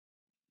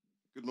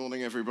Good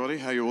morning, everybody.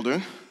 How you all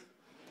doing?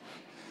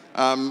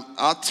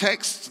 Our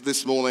text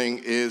this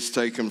morning is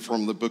taken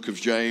from the book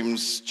of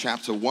James,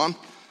 chapter 1,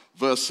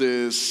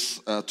 verses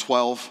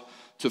 12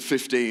 to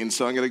 15.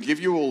 So I'm going to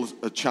give you all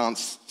a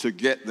chance to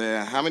get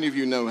there. How many of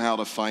you know how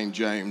to find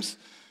James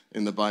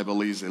in the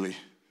Bible easily?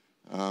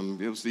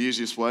 It was the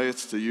easiest way.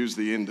 It's to use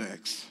the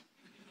index.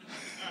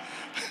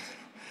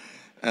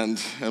 And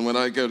when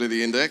I go to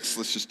the index,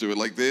 let's just do it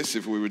like this.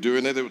 If we were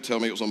doing it, it would tell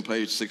me it was on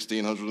page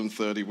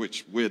 1630,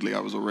 which weirdly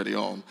I was already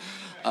on.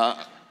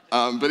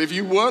 But if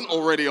you weren't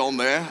already on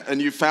there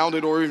and you found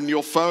it, or even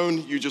your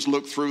phone, you just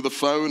look through the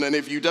phone. And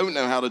if you don't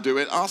know how to do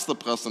it, ask the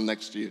person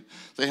next to you.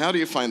 Say, how do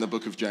you find the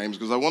book of James?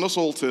 Because I want us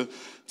all to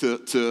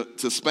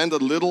spend a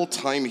little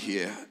time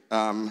here.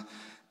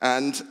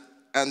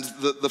 And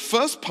the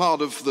first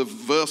part of the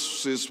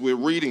verses we're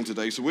reading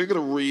today, so we're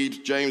going to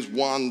read James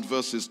 1,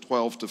 verses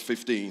 12 to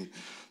 15.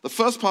 The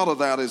first part of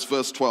that is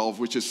verse 12,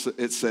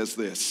 it says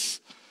this: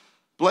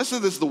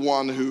 Blessed is the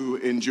one who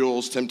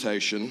endures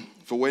temptation,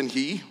 for when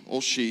he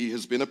or she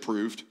has been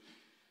approved,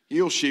 he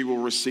or she will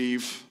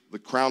receive the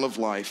crown of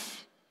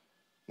life,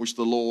 which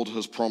the Lord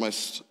has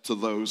promised to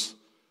those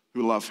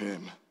who love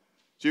him.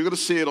 So you're going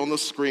to see it on the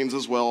screens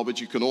as well,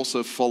 but you can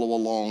also follow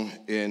along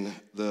in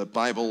the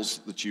Bibles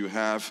that you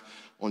have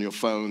on your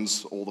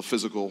phones or the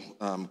physical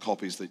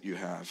copies that you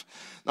have.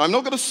 Now, I'm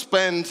not going to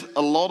spend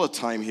a lot of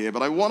time here,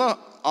 but I want to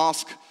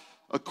ask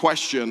a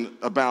question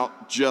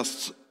about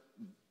just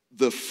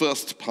the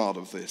first part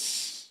of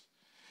this.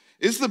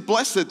 Is the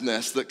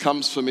blessedness that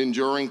comes from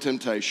enduring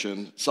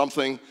temptation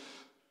something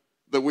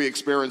that we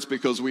experience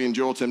because we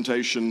endure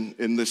temptation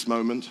in this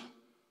moment,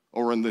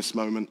 or in this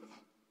moment,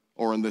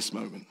 or in this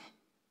moment?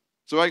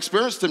 So I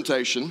experience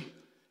temptation.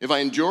 If I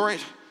endure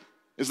it,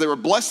 is there a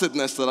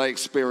blessedness that I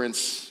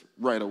experience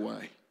right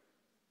away?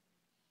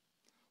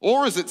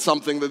 Or is it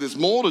something that is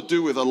more to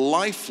do with a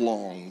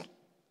lifelong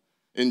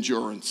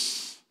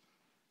endurance?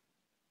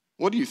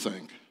 What do you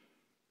think? Do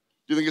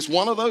you think it's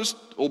one of those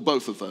or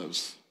both of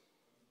those?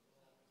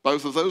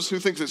 Both of those? Who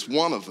thinks it's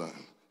one of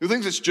them? Who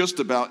thinks it's just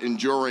about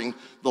enduring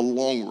the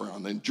long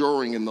run,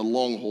 enduring in the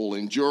long haul,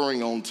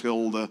 enduring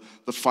until the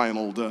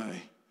final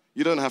day?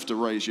 You don't have to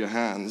raise your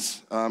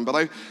hands.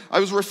 But I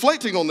was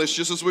reflecting on this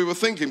just as we were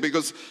thinking,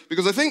 because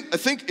I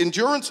think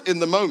endurance in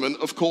the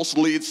moment, of course,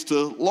 leads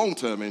to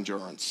long-term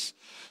endurance.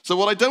 So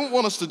what I don't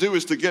want us to do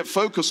is to get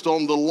focused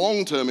on the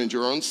long-term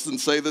endurance and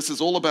say this is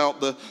all about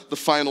the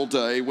final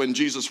day when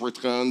Jesus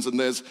returns and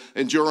there's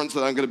endurance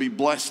that I'm going to be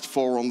blessed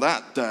for on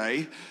that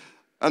day,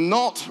 and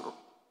not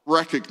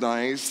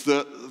recognize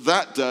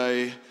that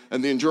day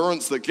and the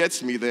endurance that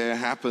gets me there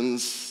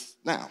happens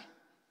now,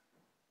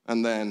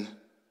 and then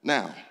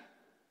now,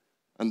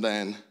 and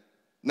then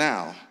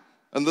now.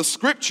 And the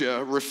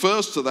scripture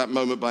refers to that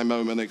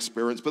moment-by-moment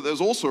experience, but there's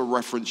also a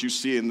reference you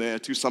see in there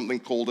to something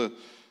called a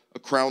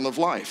crown of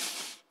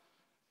life.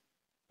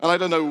 And I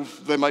don't know,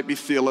 there might be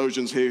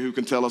theologians here who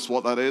can tell us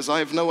what that is. I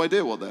have no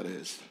idea what that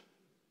is.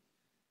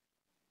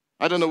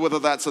 I don't know whether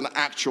that's an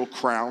actual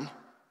crown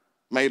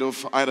made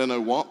of I don't know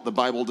what. The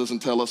Bible doesn't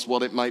tell us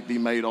what it might be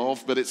made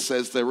of, but it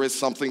says there is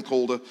something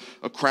called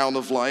a crown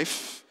of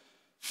life,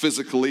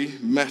 physically,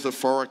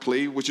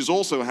 metaphorically, which is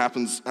also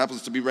happens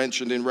to be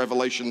mentioned in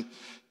Revelation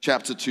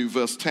chapter 2,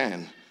 verse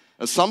 10,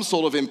 as some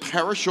sort of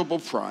imperishable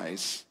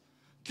prize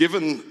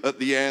given at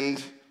the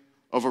end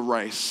of a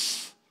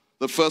race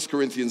that 1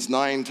 Corinthians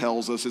 9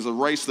 tells us is a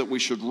race that we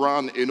should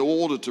run in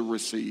order to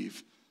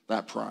receive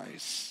that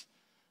prize.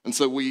 And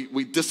so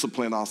we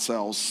discipline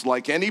ourselves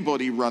like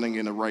anybody running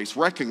in a race,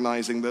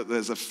 recognizing that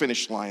there's a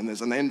finish line,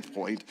 there's an end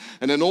point.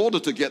 And in order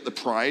to get the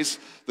prize,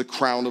 the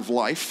crown of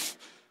life,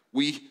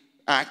 we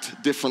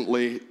act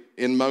differently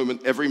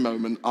every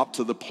moment up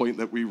to the point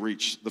that we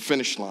reach the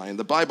finish line.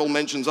 The Bible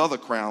mentions other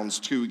crowns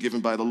too given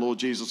by the Lord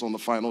Jesus on the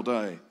final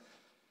day,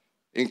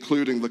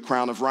 including the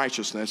crown of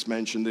righteousness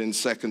mentioned in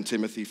 2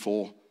 Timothy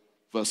 4,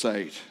 verse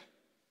 8.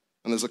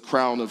 And there's a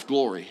crown of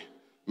glory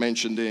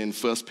mentioned in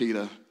 1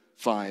 Peter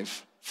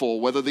 5,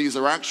 4. Whether these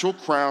are actual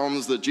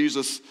crowns that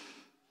Jesus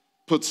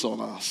puts on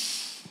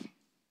us,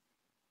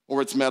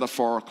 or it's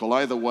metaphorical,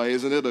 either way,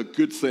 isn't it a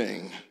good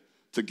thing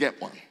to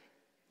get one?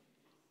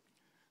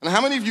 And how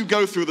many of you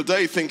go through the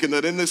day thinking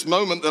that in this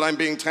moment that I'm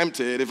being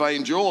tempted, if I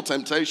endure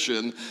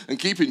temptation and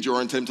keep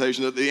enduring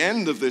temptation, at the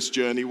end of this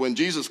journey, when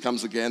Jesus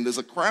comes again, there's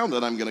a crown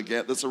that I'm going to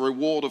get that's a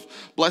reward of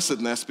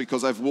blessedness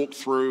because I've walked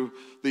through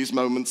these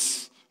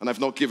moments and I've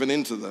not given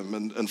into them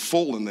and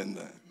fallen in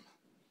them.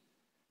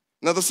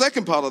 Now, the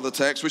second part of the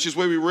text, which is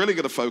where we're really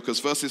going to focus,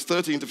 verses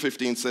 13 to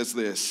 15 says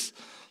this: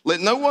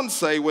 Let no one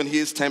say when he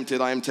is tempted,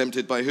 I am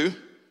tempted by who?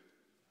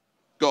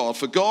 God.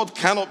 For God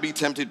cannot be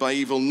tempted by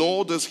evil,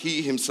 nor does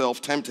he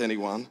himself tempt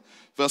anyone.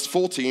 Verse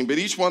 14, but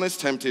each one is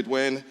tempted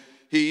when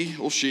he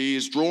or she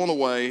is drawn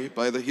away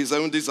by his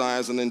own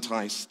desires and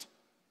enticed.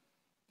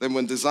 Then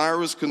when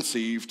desire is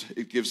conceived,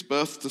 it gives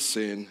birth to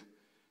sin,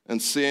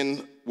 and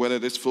sin, when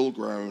it is full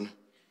grown,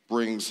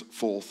 brings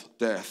forth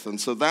death.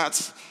 And so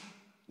that's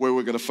where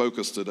we're going to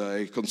focus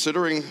today,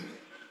 considering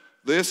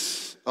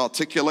this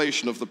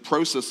articulation of the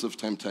process of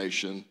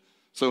temptation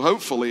So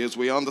hopefully, as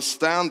we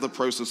understand the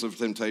process of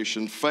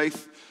temptation,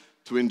 faith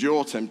to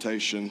endure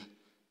temptation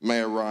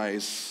may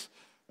arise.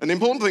 An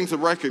important thing to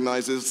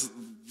recognize is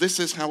this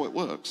is how it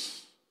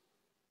works.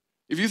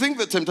 If you think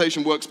that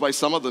temptation works by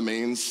some other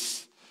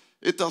means,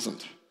 it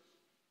doesn't.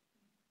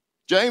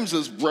 James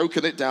has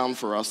broken it down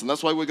for us, and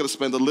that's why we're going to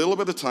spend a little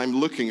bit of time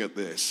looking at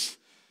this.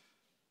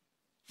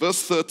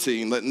 Verse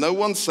 13, let no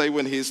one say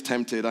when he is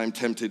tempted, I'm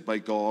tempted by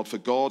God, for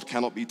God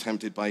cannot be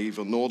tempted by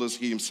evil, nor does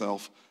he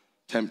himself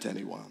tempt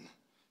anyone.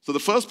 So the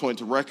first point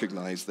to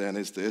recognize then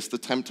is this: the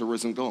tempter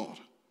isn't God.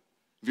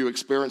 If you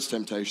experience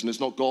temptation, it's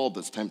not God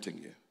that's tempting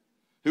you.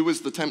 Who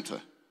is the tempter?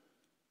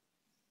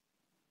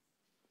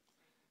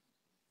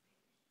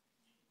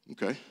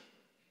 Okay.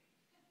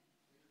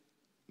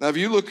 Now, if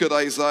you look at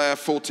Isaiah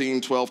 14,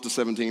 12 to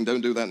 17,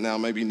 don't do that now,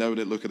 maybe note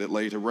it, look at it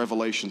later.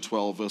 Revelation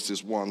 12,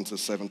 verses 1 to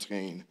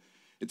 17.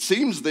 It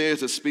seems there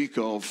to speak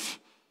of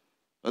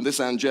this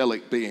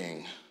angelic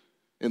being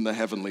in the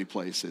heavenly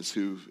places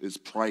who is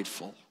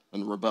prideful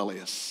and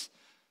rebellious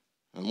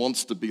and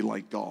wants to be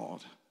like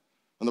God.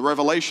 And the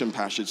Revelation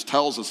passage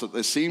tells us that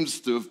there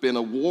seems to have been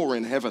a war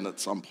in heaven at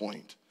some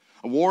point.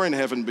 A war in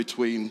heaven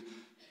between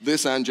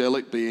this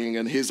angelic being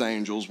and his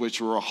angels,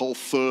 which are a whole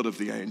third of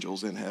the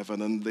angels in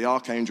heaven, and the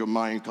archangel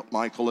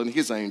Michael and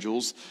his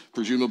angels,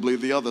 presumably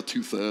the other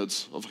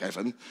 2/3 of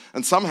heaven.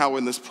 And somehow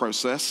in this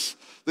process,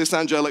 this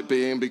angelic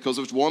being, because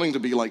of wanting to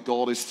be like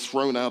God, is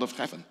thrown out of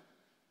heaven.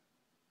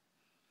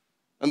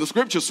 And the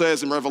scripture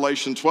says in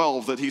Revelation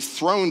 12 that he's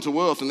thrown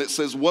to earth, and it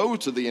says, woe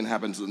to the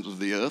inhabitants of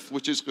the earth,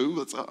 which is who?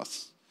 That's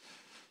us.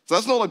 So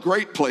that's not a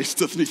great place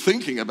to be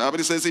thinking about, but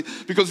it says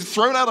because he's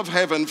thrown out of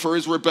heaven for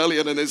his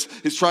rebellion and his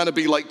trying to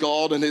be like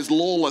God and his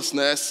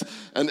lawlessness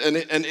and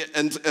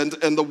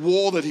the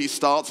war that he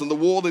starts and the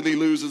war that he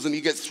loses, and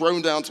he gets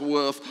thrown down to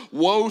earth.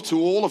 Woe to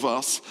all of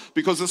us,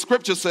 because the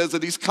scripture says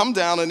that he's come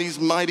down and he's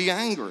mighty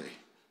angry.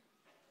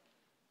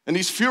 And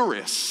he's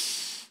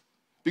furious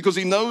because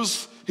he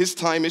knows his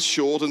time is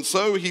short, and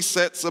so he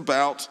sets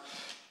about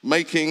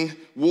making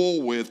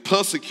war with,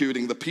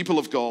 persecuting the people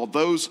of God,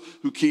 those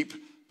who keep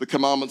the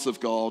commandments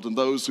of God, and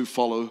those who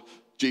follow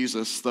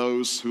Jesus,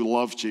 those who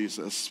love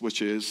Jesus,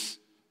 which is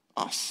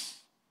us.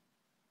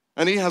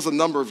 And he has a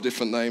number of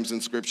different names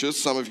in scriptures.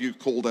 Some of you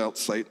called out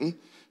Satan,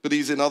 but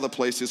he's in other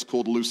places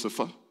called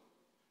Lucifer.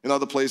 In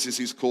other places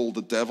he's called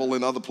the devil.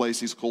 In other places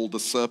he's called the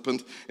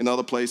serpent. In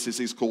other places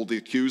he's called the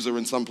accuser.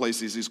 In some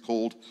places he's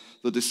called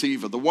the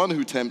deceiver. The one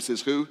who tempts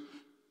is who?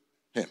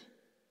 Him.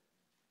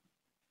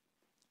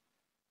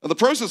 And the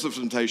process of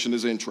temptation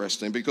is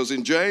interesting because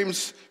in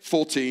James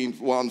 14,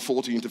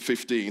 14 to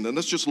 15, and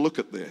let's just look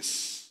at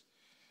this.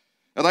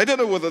 And I don't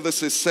know whether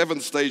this is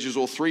 7 stages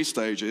or 3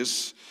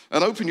 stages.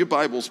 And open your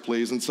Bibles,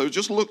 please. And so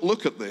just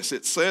look at this.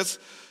 It says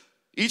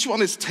each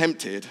one is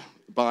tempted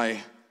by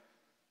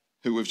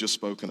who we've just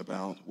spoken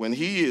about. When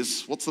he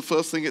is, what's the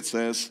first thing it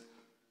says?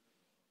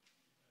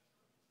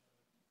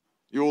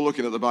 You're all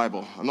looking at the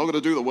Bible. I'm not going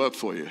to do the work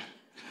for you.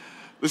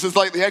 This is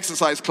like the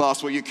exercise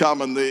class where you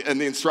come and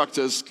the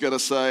instructor's going to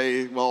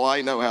say, well,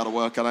 I know how to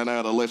work and I know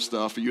how to lift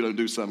stuff, and you don't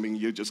do something,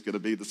 you're just going to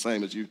be the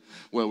same as you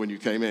were when you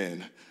came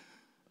in.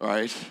 All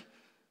right?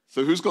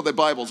 So who's got their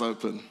Bibles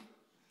open?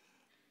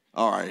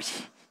 All right.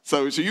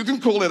 So you can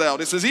call it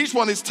out. It says each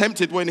one is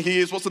tempted when he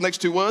is, what's the next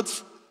 2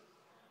 words?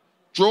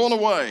 Drawn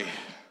away.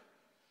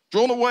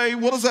 Drawn away,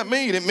 what does that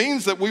mean? It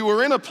means that we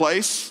were in a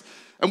place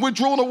and we're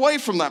drawn away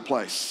from that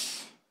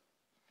place.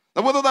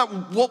 Now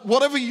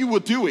whatever you were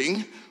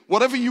doing,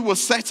 whatever you were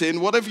set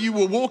in, whatever you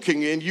were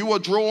walking in, you are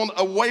drawn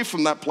away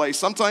from that place.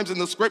 Sometimes in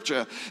the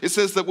scripture, it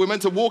says that we're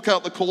meant to walk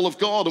out the call of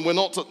God and we're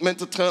not meant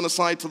to turn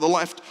aside to the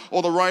left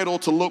or the right or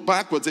to look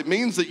backwards. It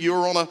means that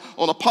you're on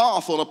a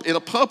path, in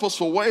a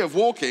purposeful way of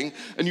walking,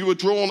 and you were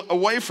drawn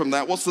away from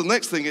that. What's the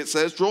next thing it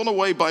says? Drawn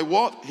away by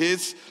what?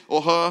 His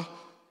or her.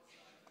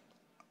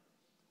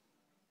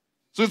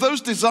 So if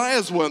those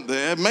desires weren't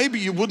there, maybe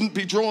you wouldn't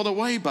be drawn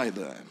away by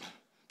them.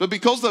 But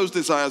because those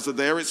desires are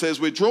there, it says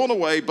we're drawn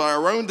away by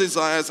our own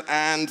desires,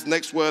 and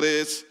next word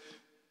is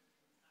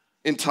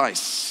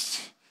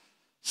enticed.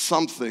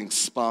 Something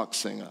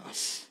sparks in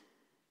us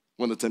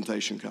when the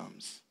temptation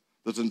comes.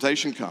 The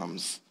temptation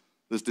comes,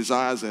 there's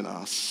desires in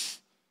us,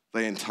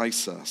 they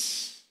entice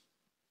us.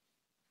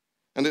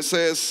 And it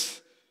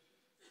says,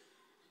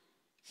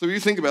 so if you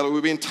think about it,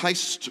 we'll be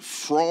enticed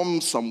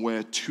from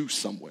somewhere to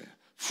somewhere,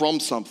 from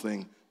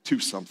something to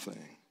something.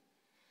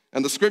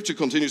 And the scripture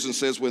continues and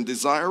says, when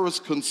desire is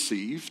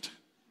conceived,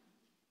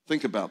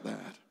 think about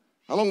that.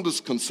 How long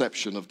does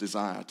conception of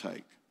desire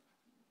take?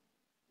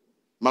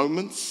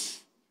 Moments?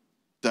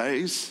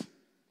 Days?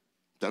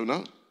 Don't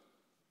know.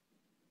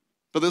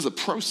 But there's a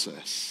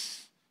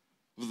process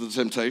of the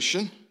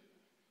temptation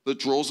that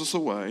draws us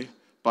away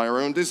by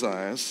our own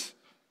desires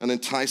and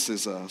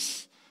entices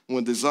us. And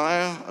when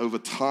desire over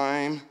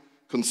time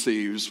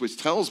conceives, which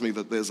tells me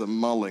that there's a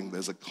mulling,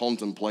 there's a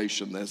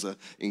contemplation, there's a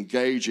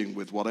engaging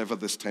with whatever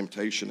this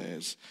temptation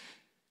is.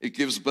 It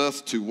gives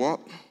birth to what?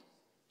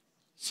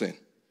 Sin.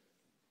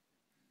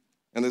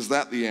 And is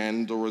that the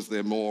end, or is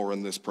there more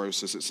in this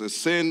process? It says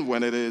sin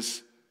when it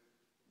is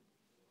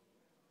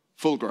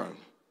full grown.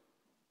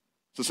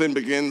 So sin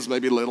begins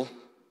maybe little.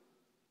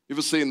 You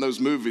ever seen those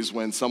movies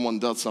when someone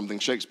does something?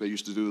 Shakespeare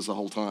used to do this a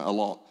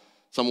lot.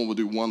 Someone will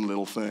do one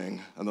little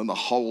thing, and then the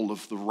whole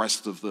of the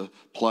rest of the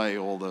play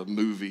or the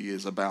movie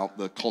is about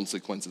the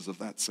consequences of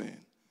that sin.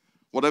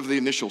 Whatever the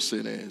initial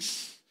sin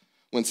is,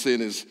 when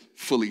sin is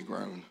fully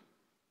grown,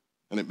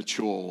 and it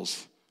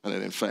matures, and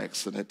it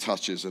infects, and it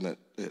touches, and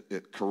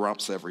it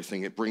corrupts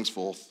everything, it brings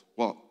forth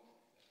what?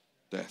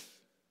 Death.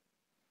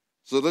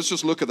 So let's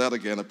just look at that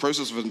again, a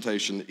process of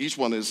temptation. Each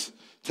one is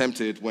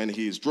tempted when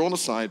he is drawn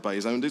aside by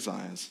his own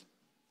desires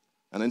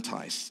and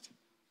enticed.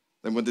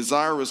 Then when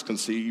desire is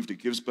conceived,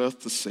 it gives birth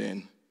to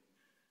sin.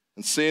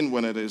 And sin,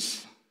 when it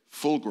is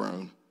full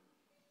grown,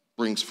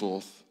 brings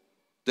forth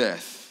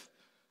death.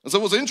 And so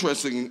what's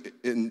interesting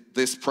in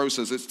this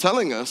process, it's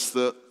telling us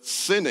that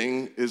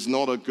sinning is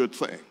not a good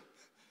thing.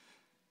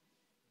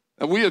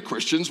 And we are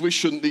Christians, we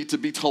shouldn't need to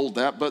be told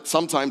that, but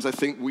sometimes I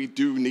think we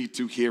do need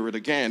to hear it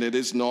again. It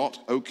is not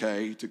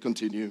okay to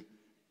continue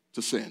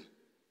to sin.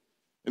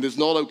 It is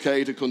not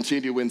okay to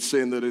continue in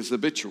sin that is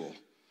habitual.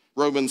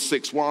 Romans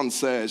 6:1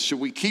 says, should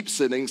we keep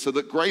sinning so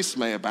that grace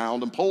may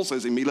abound? And Paul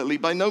says immediately,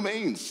 by no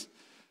means.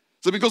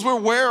 So because we're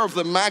aware of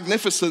the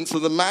magnificence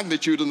and the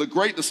magnitude and the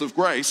greatness of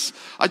grace,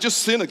 I just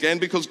sin again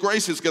because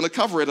grace is going to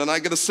cover it. And I'm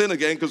going to sin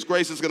again because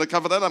grace is going to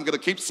cover that. I'm going to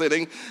keep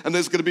sinning and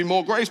there's going to be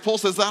more grace. Paul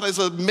says that is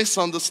a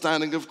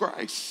misunderstanding of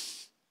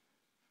grace.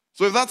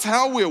 So if that's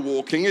how we're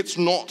walking, it's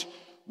not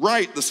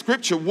right. The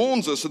scripture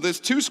warns us, and there's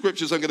two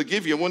scriptures I'm going to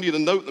give you. I want you to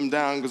note them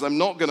down because I'm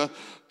not going to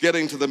get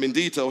into them in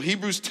detail.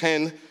 Hebrews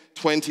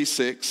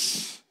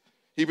 10:26.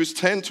 Hebrews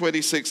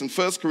 10:26 and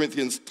 1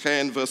 Corinthians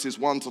 10 verses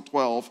 1 to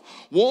 12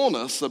 warn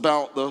us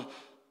about the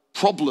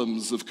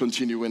problems of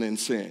continuing in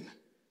sin,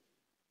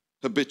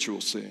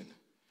 habitual sin.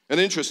 And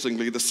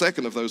interestingly, the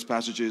second of those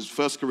passages,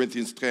 1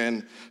 Corinthians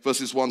 10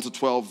 verses 1 to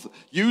 12,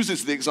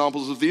 uses the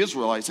examples of the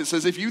Israelites. It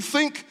says, if you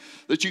think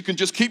that you can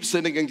just keep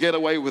sinning and get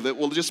away with it,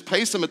 well, just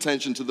pay some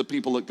attention to the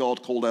people that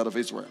God called out of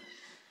Israel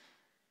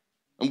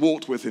and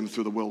walked with him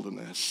through the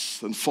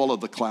wilderness and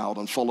followed the cloud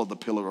and followed the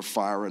pillar of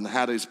fire and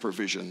had his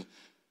provision.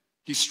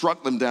 He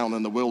struck them down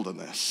in the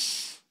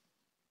wilderness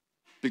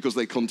because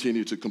they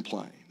continue to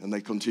complain and they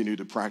continue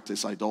to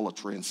practice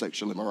idolatry and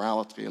sexual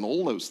immorality and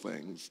all those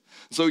things.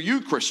 So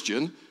you,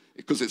 Christian,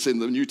 because it's in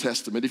the New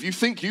Testament, if you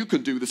think you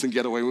can do this and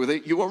get away with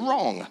it, you are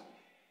wrong.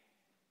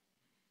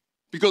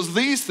 Because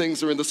these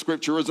things are in the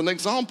scripture as an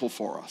example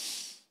for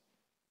us.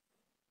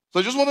 So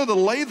I just wanted to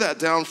lay that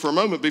down for a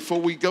moment before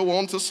we go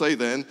on to say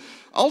then,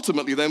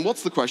 ultimately then,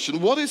 what's the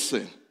question? What is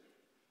sin?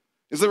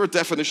 Is there a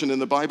definition in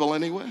the Bible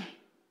anywhere?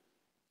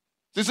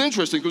 It's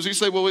interesting because you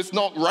say, well, it's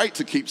not right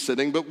to keep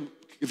sinning, but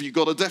if you've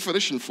got a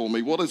definition for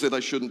me, what is it I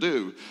shouldn't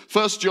do?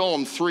 1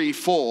 John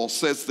 3:4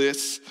 says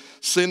this,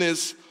 sin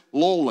is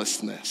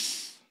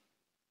lawlessness.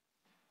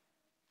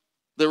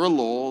 There are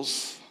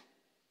laws.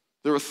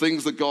 There are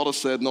things that God has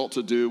said not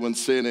to do, and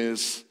sin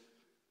is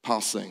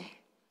passing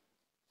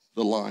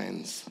the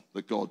lines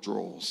that God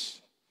draws.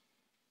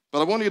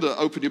 But I want you to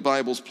open your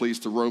Bibles, please,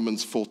 to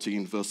Romans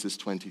 14, verses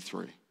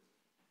 23.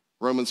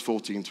 Romans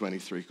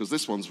 14:23, because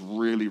this one's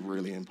really,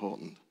 really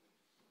important.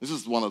 This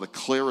is one of the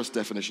clearest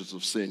definitions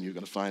of sin you're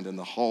going to find in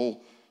the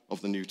whole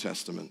of the New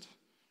Testament.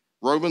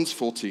 Romans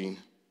 14,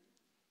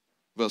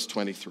 verse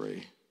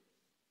 23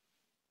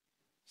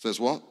 says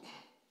what?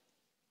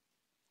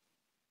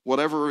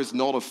 Whatever is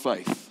not of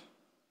faith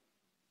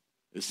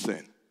is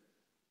sin.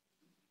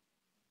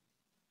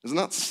 Isn't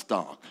that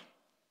stark?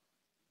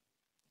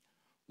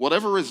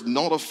 Whatever is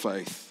not of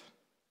faith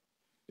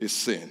is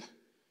sin.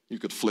 You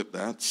could flip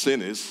that.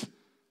 Sin is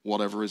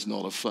whatever is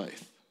not of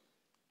faith.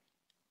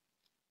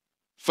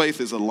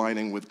 Faith is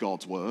aligning with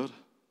God's word.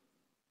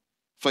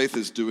 Faith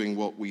is doing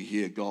what we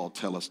hear God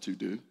tell us to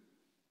do.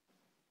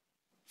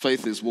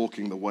 Faith is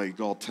walking the way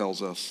God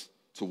tells us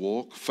to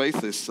walk.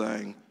 Faith is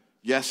saying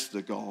yes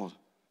to God,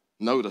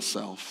 no to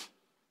self.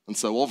 And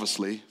so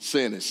obviously,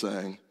 sin is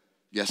saying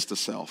yes to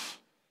self,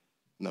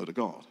 no to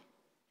God.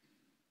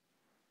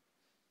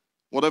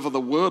 Whatever the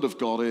word of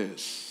God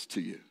is to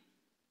you,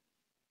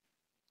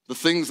 the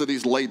things that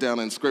he's laid down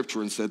in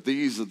scripture and said,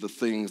 these are the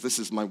things, this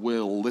is my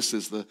will, these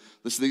are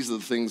the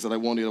things that I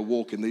want you to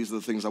walk in, these are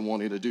the things I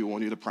want you to do. I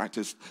want you to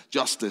practice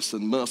justice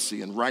and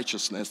mercy and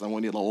righteousness. I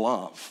want you to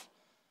love.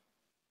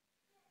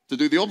 To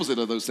do the opposite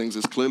of those things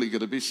is clearly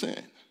going to be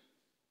sin.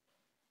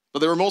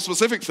 But there are more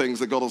specific things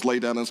that God has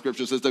laid down in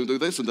scripture. It says, don't do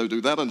this and don't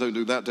do that and don't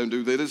do that, don't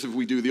do this. If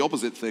we do the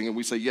opposite thing and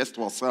we say yes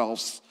to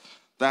ourselves,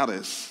 that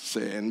is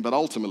sin. But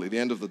ultimately, at the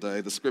end of the day,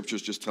 the scripture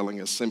is just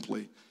telling us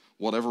simply,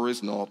 whatever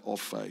is not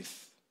of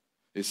faith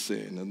is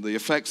sin. And the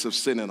effects of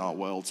sin in our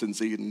world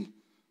since Eden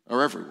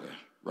are everywhere,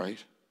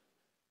 right?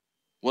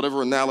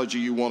 Whatever analogy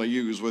you want to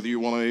use, whether you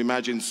want to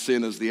imagine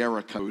sin as the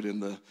error code in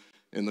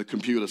the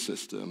computer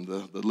system,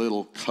 the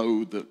little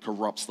code that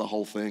corrupts the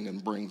whole thing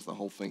and brings the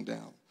whole thing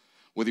down.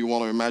 Whether you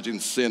want to imagine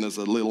sin as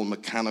a little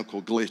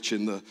mechanical glitch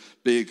in the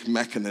big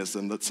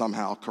mechanism that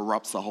somehow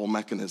corrupts the whole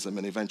mechanism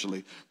and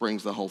eventually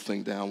brings the whole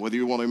thing down. Whether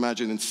you want to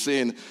imagine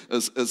sin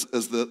as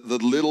the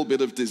little bit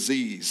of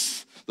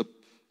disease, the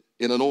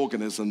in an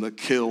organism that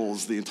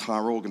kills the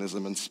entire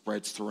organism and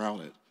spreads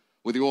throughout it.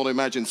 Whether you want to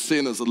imagine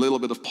sin as a little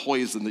bit of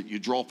poison that you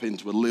drop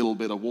into a little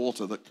bit of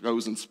water that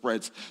goes and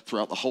spreads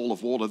throughout the whole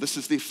of water, this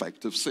is the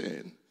effect of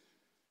sin.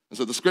 And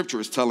so the scripture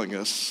is telling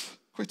us,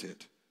 quit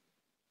it.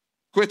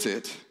 Quit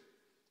it.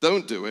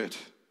 Don't do it.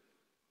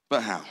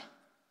 But how?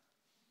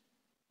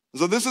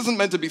 So this isn't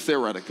meant to be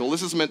theoretical.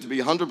 This is meant to be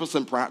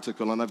 100%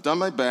 practical. And I've done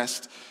my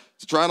best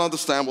to try and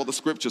understand what the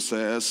scripture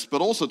says,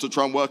 but also to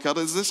try and work out,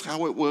 is this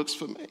how it works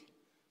for me?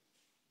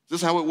 Is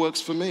this how it works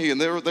for me?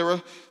 And there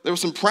are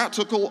some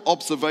practical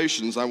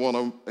observations I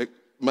want to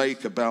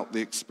make about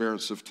the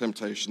experience of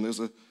temptation.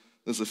 There's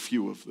a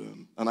few of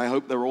them. And I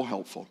hope they're all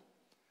helpful.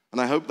 And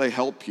I hope they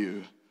help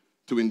you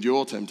to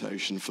endure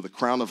temptation for the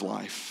crown of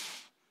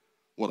life,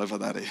 whatever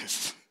that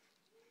is.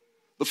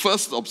 The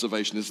first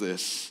observation is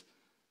this: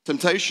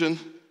 temptation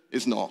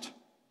is not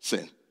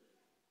sin.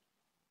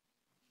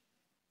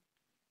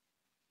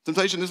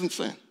 Temptation isn't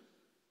sin.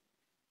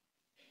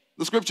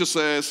 The scripture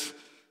says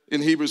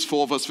in Hebrews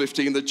 4 verse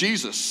 15 that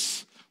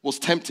Jesus was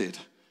tempted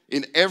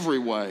in every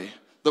way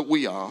that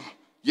we are,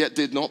 yet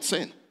did not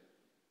sin.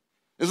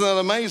 Isn't that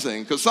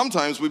amazing? Because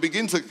sometimes we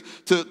begin to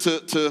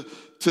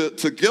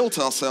guilt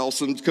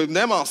ourselves and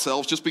condemn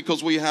ourselves just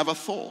because we have a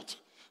thought,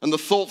 and the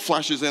thought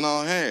flashes in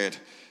our head.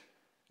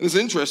 And it's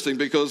interesting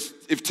because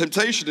if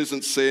temptation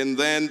isn't sin,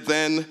 then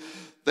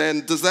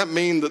does that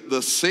mean that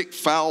the sick,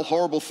 foul,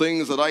 horrible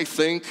things that I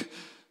think,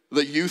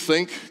 that you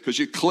think, because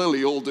you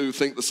clearly all do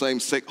think the same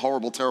sick,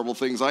 horrible, terrible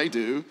things I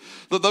do,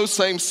 that those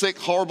same sick,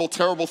 horrible,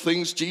 terrible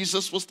things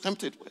Jesus was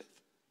tempted with?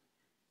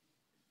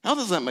 How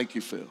does that make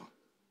you feel?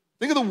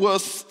 Think of the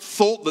worst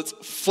thought that's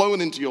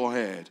flown into your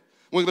head.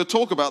 We're going to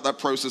talk about that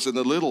process in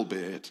a little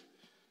bit.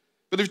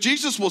 But if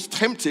Jesus was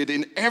tempted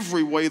in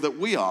every way that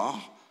we are,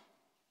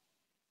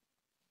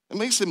 it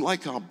makes him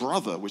like our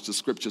brother, which the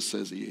scripture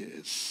says he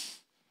is.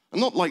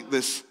 And not like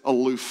this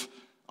aloof,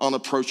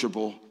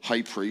 unapproachable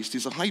high priest.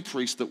 He's a high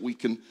priest that we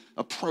can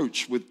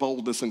approach with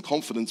boldness and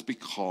confidence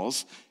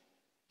because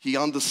he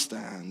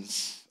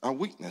understands our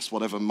weakness.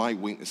 Whatever my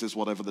weakness is,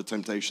 whatever the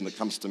temptation that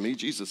comes to me,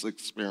 Jesus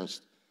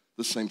experienced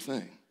the same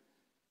thing.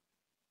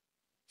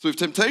 So if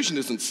temptation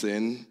isn't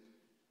sin,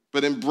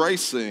 but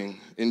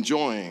embracing,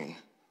 enjoying,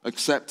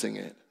 accepting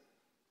it,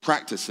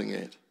 practicing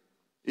it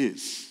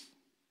is.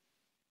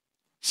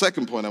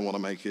 Second point I want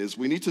to make is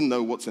we need to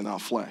know what's in our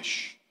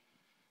flesh.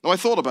 Now, I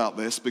thought about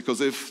this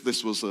because if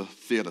this was a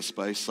theater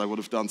space, I would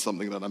have done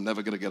something that I'm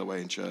never going to get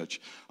away in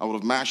church. I would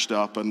have mashed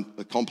up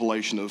a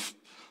compilation of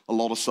a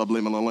lot of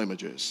subliminal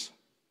images.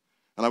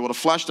 And I would have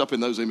flashed up in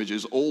those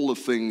images all the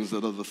things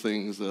that are the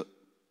things that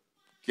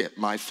get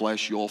my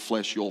flesh, your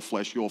flesh, your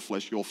flesh, your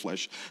flesh, your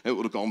flesh. And it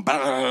would have gone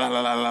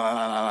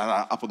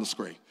up on the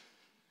screen.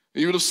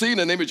 And you would have seen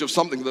an image of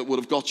something that would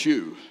have got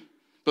you,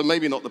 but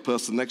maybe not the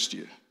person next to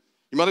you.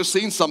 You might have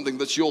seen something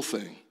that's your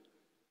thing,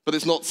 but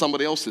it's not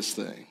somebody else's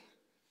thing.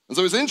 And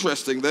so it's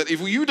interesting that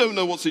if you don't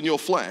know what's in your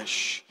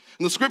flesh,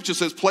 and the scripture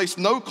says, place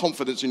no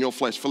confidence in your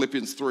flesh,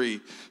 Philippians 3,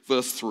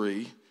 verse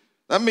 3,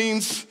 that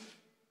means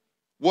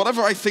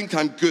whatever I think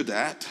I'm good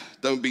at,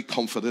 don't be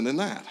confident in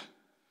that.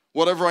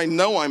 Whatever I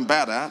know I'm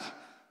bad at,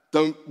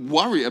 don't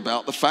worry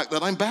about the fact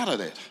that I'm bad at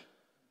it.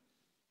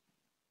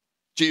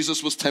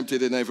 Jesus was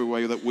tempted in every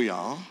way that we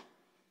are.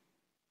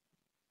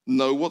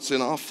 Know what's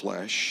in our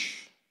flesh.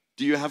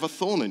 Do you have a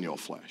thorn in your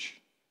flesh?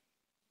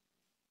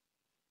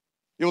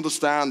 You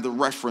understand the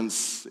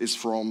reference is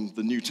from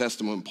the New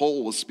Testament.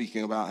 Paul was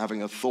speaking about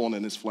having a thorn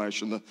in his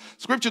flesh, and the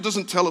scripture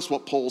doesn't tell us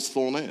what Paul's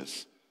thorn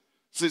is.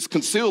 So it's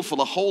concealed for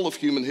the whole of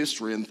human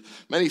history, and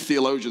many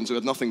theologians who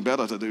had nothing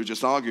better to do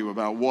just argue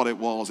about what it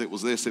was. It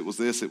was this, it was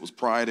this, it was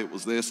pride, it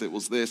was this, it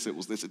was this, it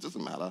was this. It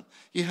doesn't matter.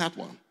 He had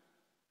one.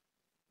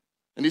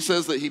 And he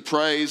says that he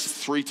prays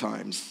 3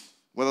 times,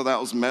 whether that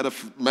was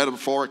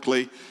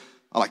metaphorically,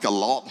 like a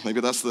lot. Maybe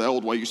that's the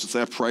old way you should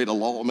say I prayed a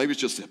lot, or maybe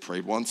it's just I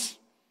prayed once,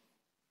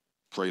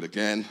 prayed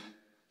again,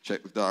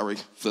 check the diary,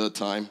 3rd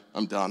time,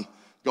 I'm done.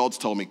 God's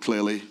told me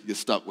clearly, you're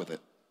stuck with it.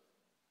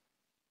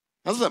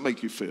 How does that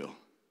make you feel?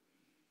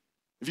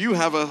 If you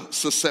have a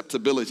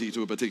susceptibility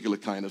to a particular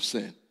kind of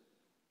sin,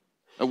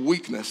 a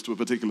weakness to a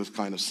particular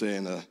kind of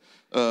sin,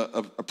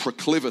 a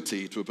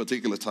proclivity to a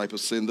particular type of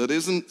sin that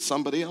isn't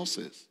somebody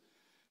else's.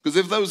 Because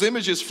if those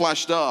images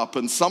flashed up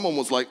and someone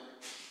was like,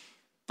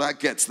 that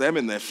gets them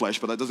in their flesh,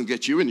 but that doesn't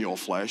get you in your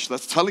flesh,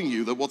 that's telling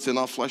you that what's in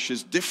our flesh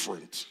is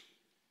different.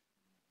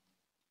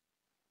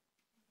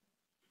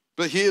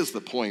 But here's the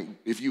point.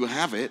 If you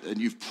have it and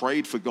you've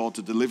prayed for God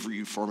to deliver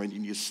you from it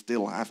and you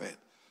still have it,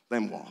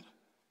 then what?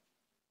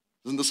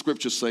 Doesn't the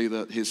scripture say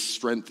that his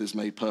strength is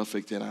made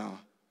perfect in our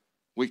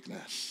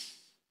weakness?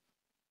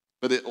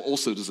 But it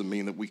also doesn't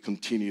mean that we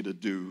continue to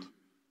do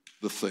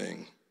the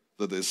thing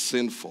that is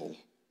sinful.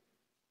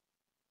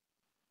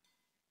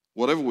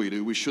 Whatever we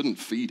do, we shouldn't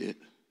feed it.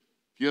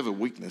 If you have a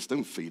weakness,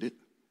 don't feed it.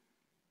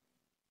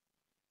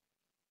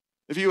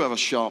 If you have a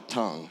sharp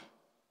tongue,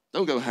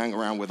 don't go hang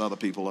around with other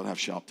people that have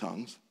sharp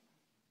tongues.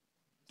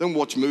 Don't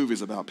watch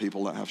movies about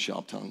people that have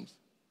sharp tongues.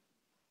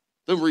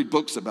 Don't read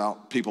books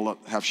about people that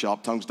have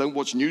sharp tongues. Don't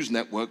watch news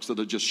networks that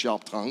are just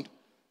sharp-tongued.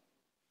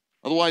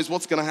 Otherwise,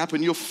 what's going to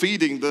happen? You're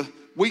feeding the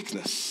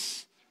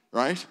weakness,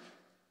 right?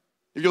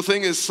 If your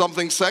thing is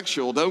something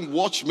sexual, don't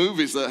watch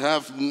movies that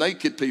have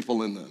naked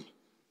people in them.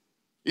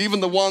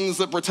 Even the ones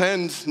that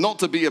pretend not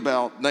to be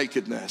about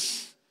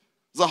nakedness.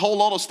 There's a whole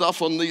lot of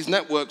stuff on these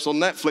networks, on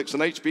Netflix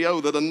and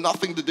HBO, that are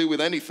nothing to do with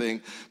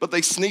anything, but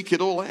they sneak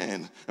it all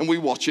in. And we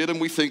watch it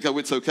and we think, oh,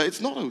 it's okay.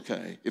 It's not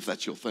okay if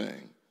that's your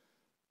thing.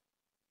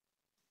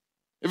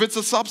 If it's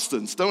a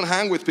substance, don't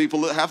hang with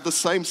people that have the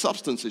same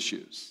substance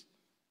issues.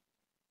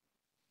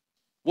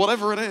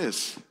 Whatever it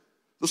is.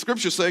 The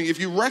scripture's saying if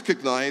you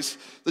recognize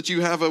that you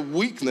have a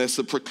weakness,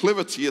 a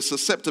proclivity, a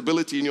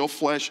susceptibility in your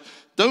flesh,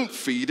 don't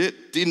feed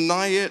it,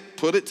 deny it,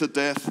 put it to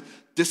death,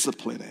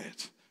 discipline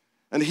it.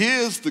 And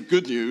here's the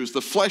good news,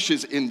 the flesh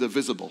is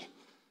indivisible.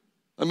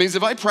 That means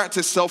if I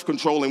practice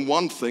self-control in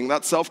one thing,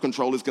 that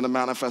self-control is going to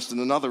manifest in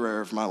another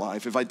area of my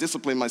life. If I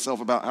discipline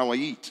myself about how I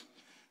eat,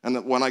 and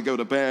that when I go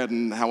to bed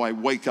and how I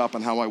wake up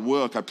and how I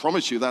work, I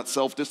promise you that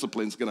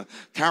self-discipline is going to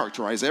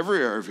characterize every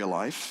area of your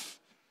life.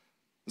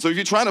 So if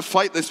you're trying to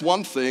fight this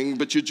one thing,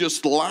 but you're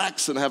just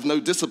lax and have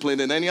no discipline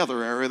in any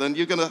other area, then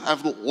you're going to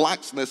have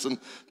laxness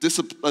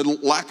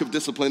and lack of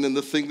discipline in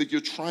the thing that you're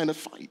trying to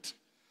fight.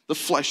 The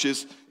flesh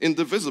is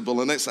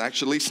indivisible, and it's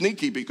actually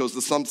sneaky because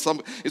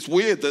it's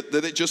weird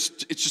that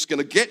it's just going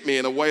to get me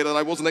in a way that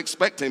I wasn't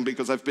expecting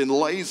because I've been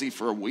lazy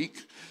for a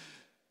week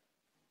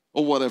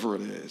or whatever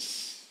it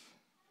is.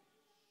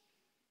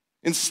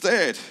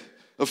 Instead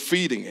of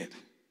feeding it,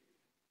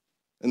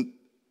 and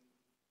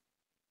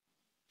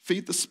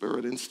feed the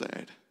Spirit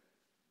instead.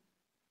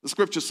 The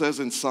scripture says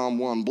in Psalm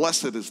 1,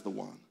 blessed is the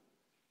one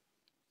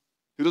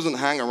who doesn't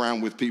hang around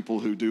with people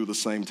who do the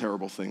same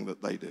terrible thing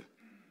that they do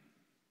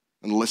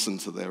and listen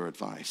to their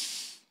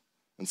advice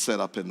and set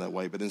up in their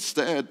way, but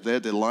instead their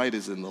delight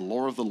is in the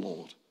law of the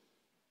Lord,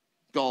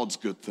 God's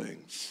good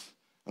things.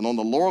 And on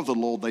the law of the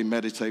Lord they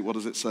meditate, what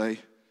does it say?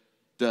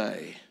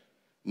 Day,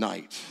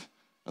 night.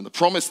 And the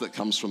promise that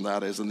comes from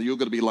that is, and you're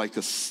going to be like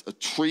a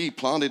tree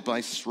planted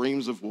by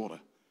streams of water,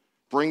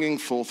 bringing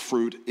forth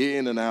fruit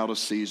in and out of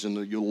season.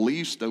 Your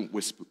leaves don't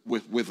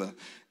wither.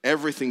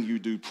 Everything you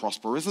do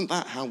prosper. Isn't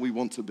that how we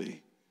want to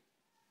be?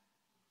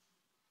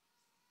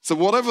 So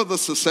whatever the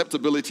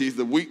susceptibility,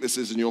 the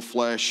weaknesses in your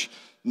flesh,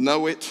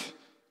 know it,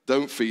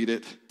 don't feed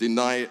it,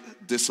 deny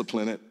it,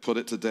 discipline it, put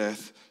it to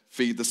death,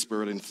 feed the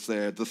Spirit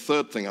instead. The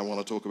third thing I want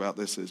to talk about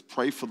this is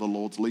pray for the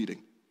Lord's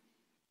leading.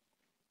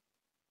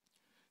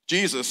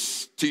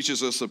 Jesus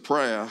teaches us a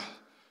prayer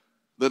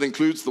that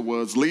includes the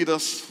words, lead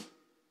us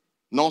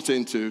not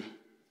into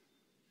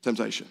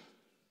temptation.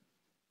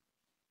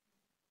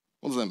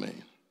 What does that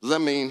mean? Does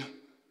that mean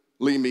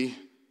lead me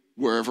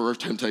wherever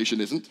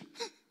temptation isn't?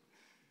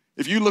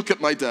 If you look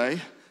at my day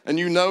and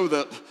you know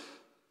that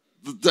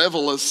the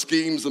devil has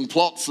schemes and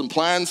plots and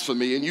plans for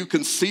me, and you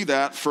can see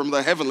that from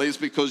the heavenlies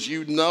because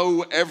you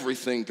know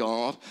everything,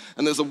 God,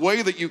 and there's a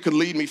way that you can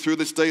lead me through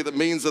this day that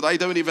means that I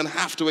don't even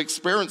have to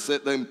experience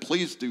it, then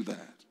please do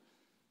that.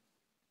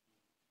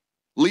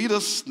 Lead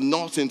us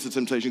not into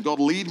temptation. God,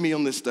 lead me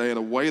on this day in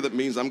a way that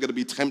means I'm going to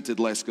be tempted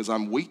less because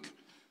I'm weak.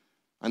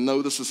 I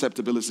know the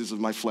susceptibilities of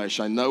my flesh.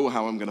 I know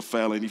how I'm going to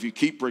fail, and if you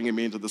keep bringing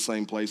me into the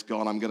same place,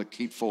 God, I'm going to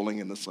keep falling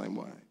in the same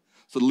way.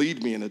 So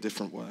lead me in a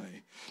different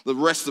way. The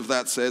rest of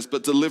that says,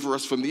 but deliver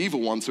us from the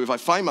evil one. So if I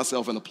find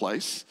myself in a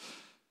place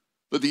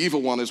that the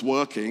evil one is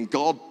working,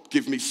 God,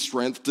 give me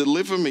strength,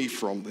 deliver me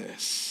from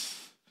this.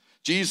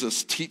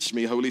 Jesus, teach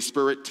me, Holy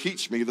Spirit,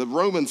 teach me. The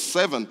Romans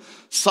 7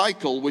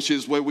 cycle, which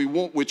is where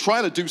we're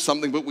trying to do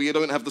something, but we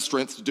don't have the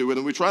strength to do it.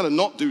 And we're trying to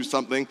not do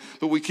something,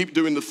 but we keep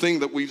doing the thing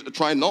that we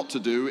try not to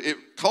do. It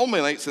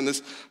culminates in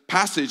this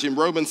passage in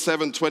Romans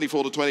 7,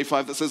 24 to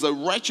 25 that says, a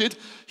wretched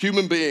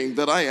human being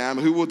that I am,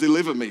 who will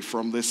deliver me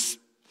from this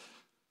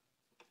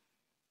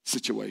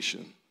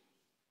situation?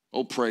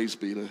 Oh, praise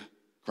be to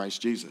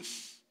Christ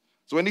Jesus.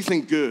 So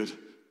anything good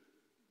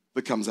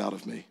that comes out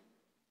of me,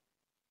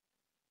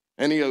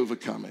 any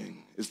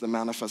overcoming, is the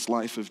manifest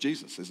life of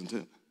Jesus, isn't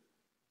it?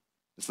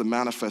 It's the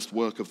manifest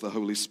work of the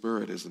Holy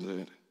Spirit, isn't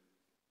it?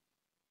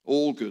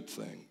 All good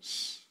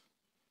things.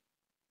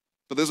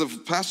 But there's a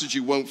passage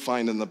you won't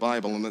find in the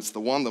Bible, and it's the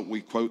one that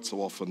we quote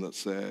so often that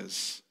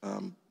says,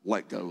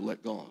 let go,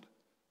 let God.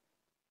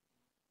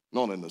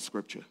 Not in the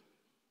scripture.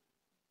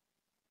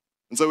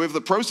 And so if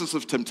the process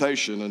of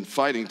temptation and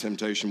fighting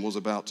temptation was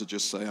about to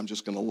just say, I'm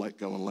just going to let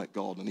go and let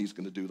God, and he's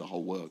going to do the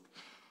whole work,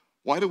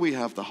 why do we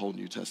have the whole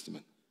New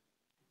Testament?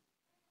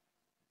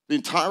 The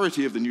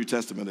entirety of the New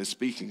Testament is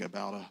speaking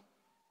about a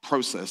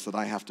process that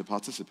I have to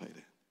participate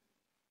in.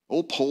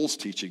 All Paul's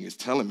teaching is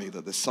telling me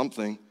that there's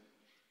something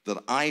that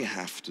I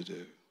have to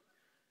do.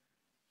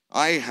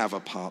 I have a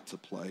part to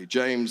play.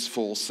 James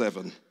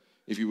 4:7,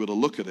 if you were to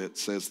look at it,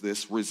 says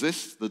this,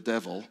 resist the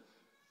devil,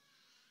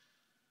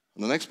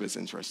 and the next bit's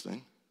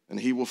interesting, and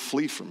he will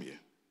flee from you.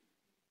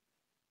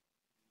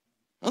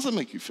 How does that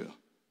make you feel?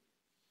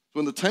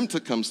 When the tempter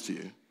comes to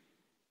you,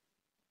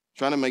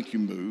 trying to make you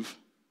move,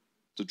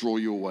 to draw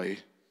you away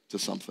to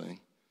something,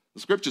 The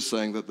scripture's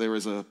saying that there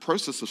is a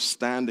process of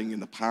standing in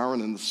the power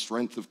and in the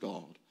strength of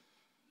God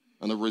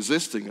and a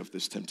resisting of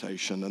this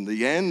temptation. And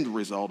the end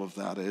result of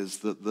that is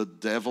that the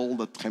devil,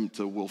 the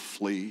tempter, will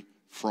flee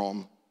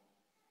from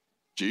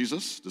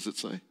Jesus, does it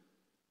say?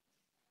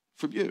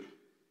 From you.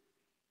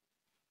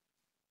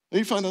 And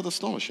you find that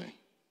astonishing.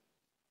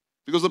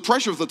 Because the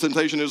pressure of the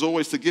temptation is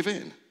always to give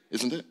in,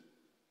 isn't it?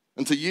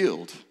 And to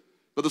yield.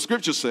 But the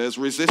scripture says,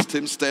 resist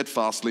him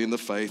steadfastly in the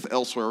faith.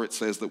 Elsewhere it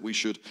says that we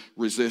should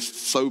resist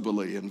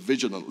soberly and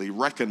vigilantly,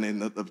 reckoning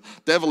that the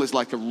devil is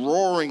like a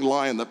roaring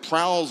lion that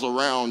prowls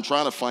around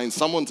trying to find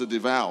someone to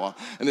devour.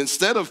 And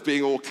instead of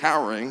being all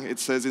cowering, it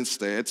says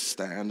instead,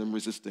 stand and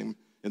resist him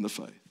in the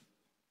faith.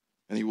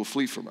 And he will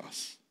flee from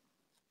us.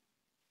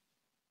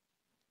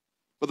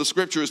 But the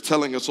scripture is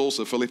telling us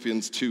also,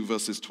 Philippians 2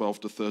 verses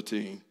 12 to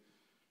 13,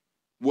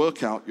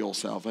 work out your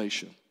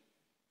salvation.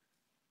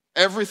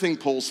 Everything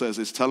Paul says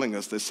is telling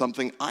us there's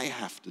something I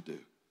have to do.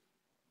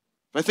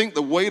 If I think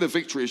the way to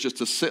victory is just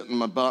to sit in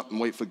my butt and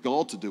wait for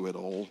God to do it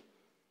all,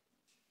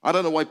 I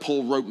don't know why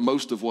Paul wrote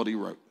most of what he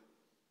wrote.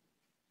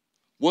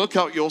 Work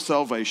out your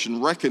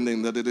salvation,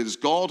 reckoning that it is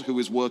God who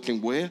is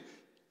working where?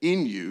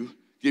 In you,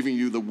 giving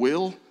you the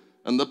will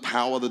and the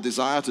power, the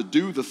desire to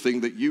do the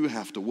thing that you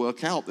have to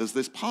work out. There's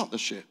this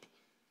partnership.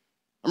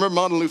 I remember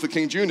Martin Luther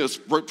King Jr.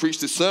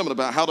 preached his sermon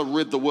about how to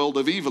rid the world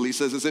of evil. He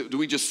says, do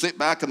we just sit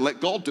back and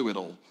let God do it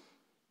all?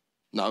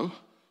 No.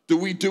 Do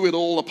we do it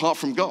all apart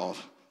from God?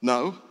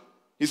 No.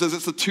 He says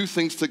it's the two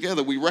things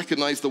together. We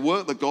recognize the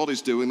work that God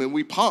is doing and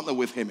we partner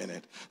with him in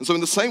it. And so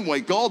in the same way,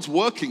 God's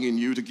working in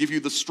you to give you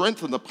the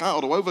strength and the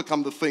power to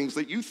overcome the things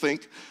that you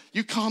think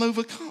you can't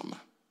overcome.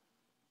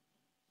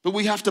 But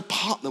we have to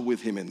partner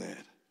with him in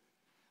that.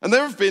 And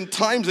there have been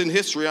times in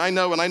history, I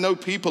know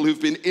people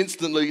who've been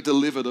instantly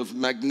delivered of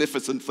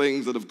magnificent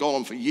things that have gone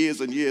on for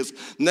years and years,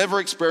 never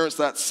experienced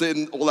that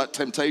sin or that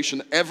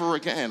temptation ever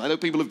again. I know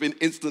people who've been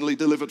instantly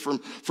delivered from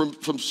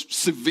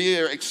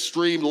severe,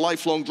 extreme,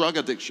 lifelong drug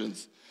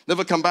addictions,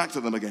 never come back to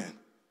them again.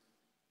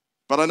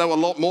 But I know a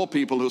lot more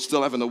people who are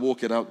still having to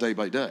walk it out day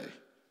by day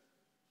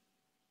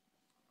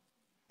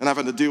and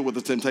having to deal with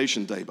the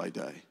temptation day by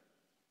day,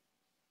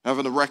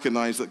 having to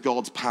recognize that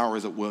God's power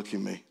is at work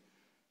in me.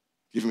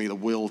 Give me the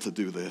will to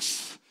do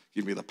this.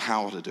 Give me the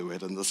power to do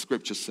it. And the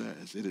scripture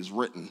says, it is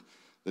written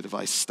that if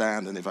I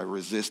stand and if I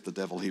resist the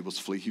devil, he will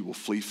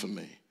flee from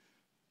me.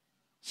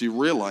 So you're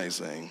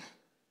realizing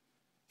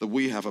that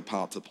we have a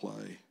part to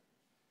play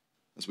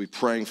as we're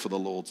praying for the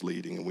Lord's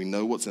leading and we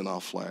know what's in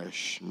our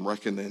flesh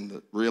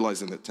and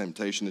realizing that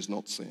temptation is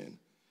not sin.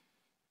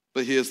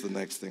 But here's the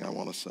next thing I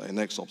want to say,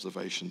 next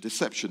observation.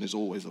 Deception is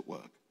always at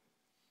work.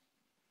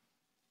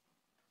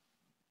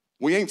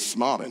 We ain't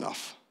smart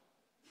enough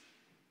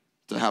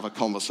to have a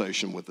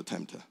conversation with the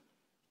tempter.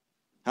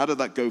 How did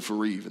that go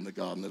for Eve in the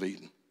Garden of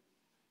Eden?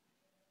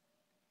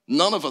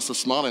 None of us are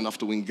smart enough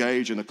to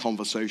engage in a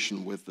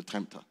conversation with the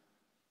tempter.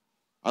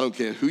 I don't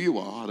care who you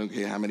are. I don't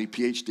care how many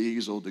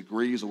PhDs or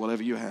degrees or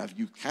whatever you have.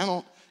 You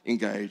cannot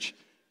engage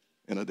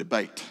in a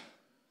debate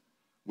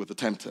with the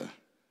tempter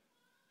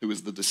who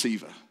is the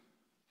deceiver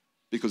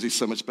because he's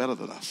so much better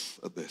than us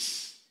at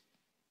this.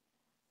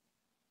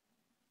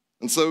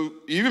 And so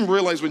you even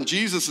realize when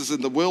Jesus is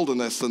in the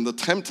wilderness and the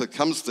tempter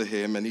comes to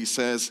him and he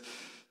says,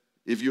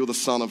 if you're the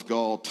Son of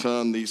God,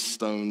 turn these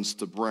stones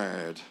to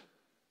bread. Do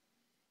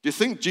you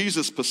think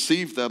Jesus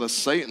perceived that as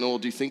Satan, or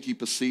do you think he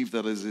perceived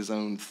that as his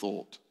own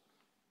thought?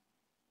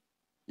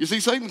 You see,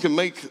 Satan can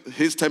make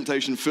his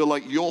temptation feel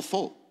like your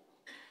thought.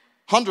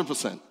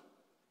 100%.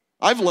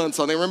 I've learned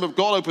something. I remember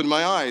God opened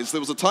my eyes. There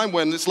was a time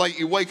when it's like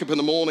you wake up in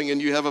the morning and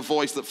you have a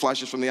voice that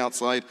flashes from the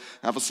outside,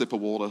 have a sip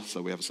of water,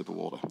 so we have a sip of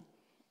water.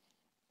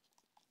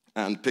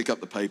 And pick up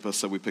the paper,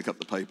 so we pick up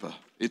the paper.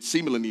 It's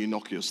seemingly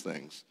innocuous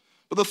things.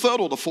 But the third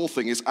or the fourth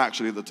thing is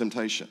actually the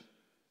temptation.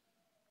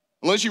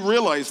 Unless you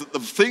realize that the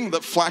thing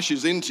that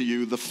flashes into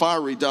you, the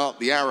fiery dart,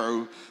 the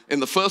arrow, in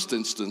the first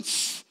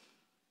instance,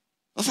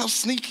 that's how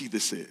sneaky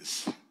this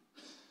is.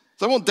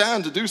 So I want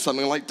Dan to do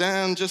something like,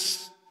 Dan,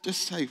 just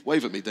hey,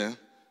 wave at me, Dan.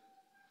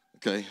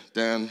 Okay,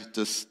 Dan,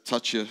 just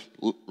touch your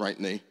right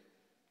knee.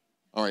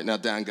 All right, now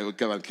Dan, go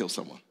out and kill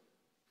someone.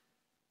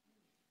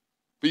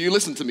 But you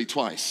listen to me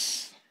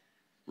twice.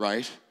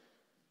 Right?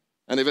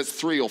 And if it's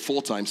 3 or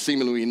 4 times,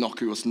 seemingly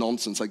innocuous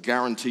nonsense, I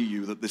guarantee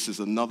you that this is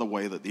another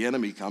way that the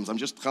enemy comes. I'm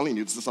just telling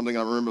you, this is something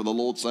I remember the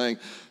Lord saying.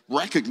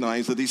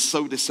 Recognize that he's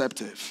so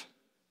deceptive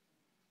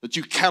that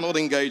you cannot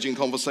engage in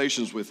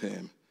conversations with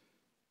him.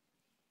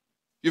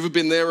 You ever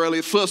been there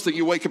earlier? First thing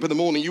you wake up in the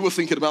morning, you were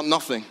thinking about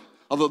nothing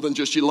other than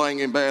just you lying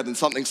in bed and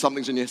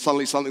something's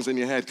in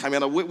your head. Came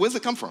out. Where's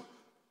it come from?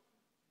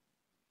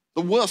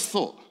 The worst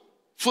thought.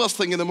 First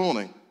thing in the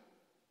morning.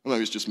 Well,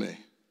 maybe it's just me.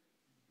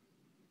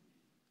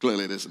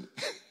 Clearly it isn't.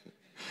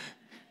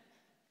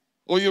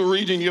 Or you're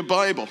reading your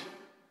Bible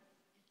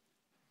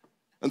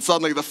and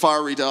suddenly the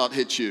fiery dart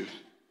hits you,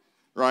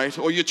 right?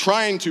 Or you're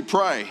trying to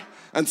pray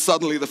and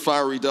suddenly the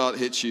fiery dart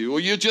hits you. Or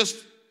you're just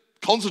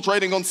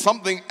concentrating on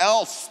something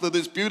else that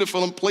is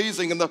beautiful and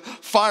pleasing and the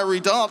fiery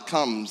dart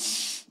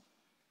comes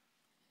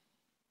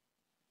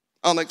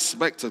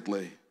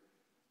unexpectedly.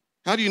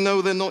 How do you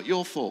know they're not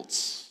your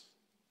thoughts?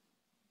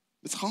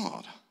 It's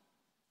hard.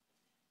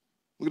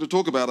 We're going to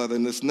talk about it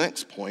in this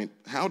next point.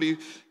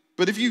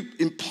 But if you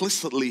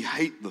implicitly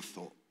hate the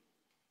thought,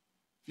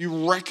 if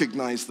you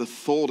recognize the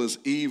thought as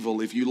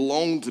evil, if you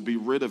long to be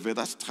rid of it,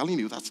 that's telling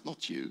you that's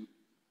not you.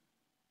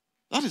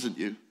 That isn't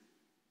you.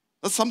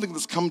 That's something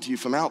that's come to you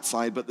from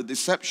outside, but the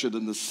deception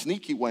and the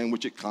sneaky way in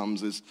which it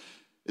comes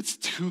it's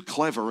too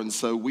clever. And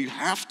so we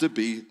have to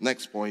be,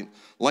 next point,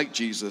 like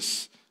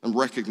Jesus and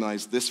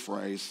recognize this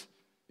phrase,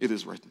 it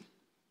is written.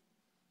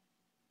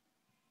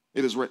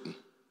 It is written.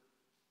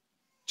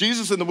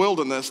 Jesus in the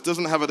wilderness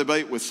doesn't have a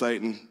debate with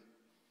Satan.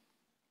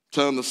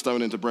 Turn the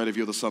stone into bread if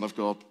you're the Son of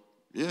God.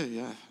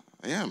 Yeah,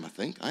 I am, I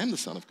think. I am the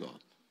Son of God.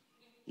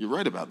 You're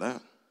right about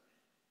that.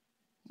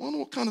 I wonder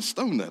what kind of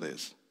stone that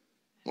is.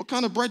 What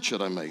kind of bread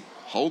should I make?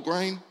 Whole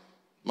grain?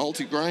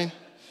 Multi-grain?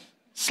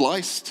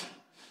 Sliced?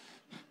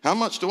 How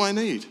much do I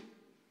need?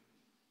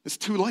 It's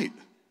too late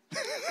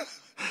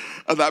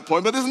at that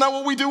point. But isn't that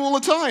what we do all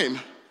the time?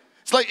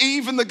 It's like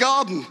Eve in the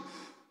garden,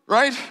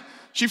 right?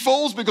 She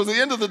falls because at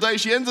the end of the day,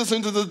 she enters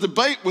into the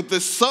debate with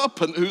this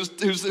serpent who's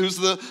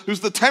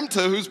the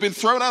tempter, who's been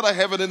thrown out of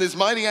heaven and is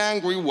mighty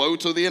angry. Woe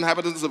to the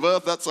inhabitants of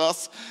earth, that's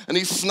us. And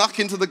he's snuck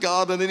into the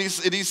garden and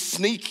he's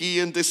sneaky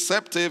and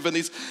deceptive and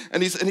he's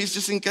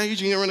just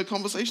engaging her in a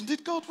conversation.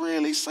 Did God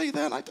really say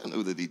that? I don't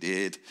know that he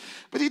did.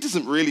 But he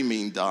doesn't really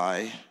mean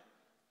die.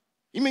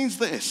 He means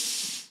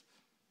this.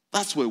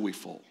 That's where we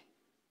fall.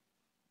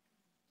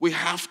 We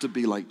have to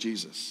be like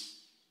Jesus.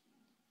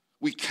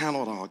 We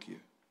cannot argue.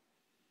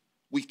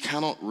 We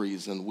cannot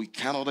reason. We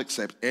cannot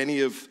accept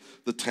any of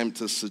the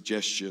tempter's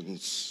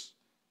suggestions.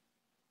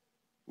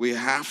 We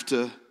have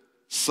to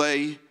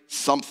say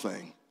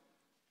something,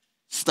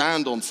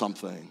 stand on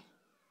something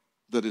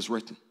that is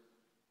written.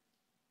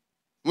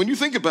 When you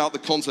think about the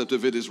concept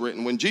of it is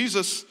written, when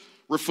Jesus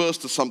refers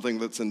to something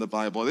that's in the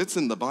Bible, it's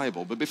in the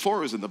Bible. But before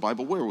it was in the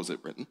Bible, where was it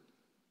written?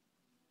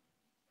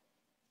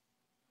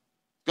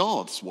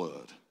 God's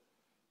word.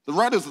 The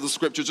writers of the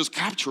scripture just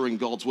capturing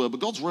God's word,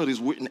 but God's word is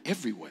written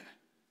everywhere.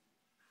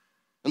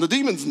 And the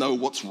demons know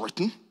what's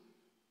written.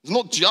 It's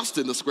not just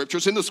in the scripture,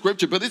 it's in the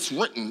scripture, but it's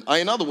written.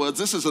 In other words,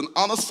 this is an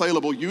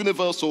unassailable,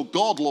 universal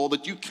God law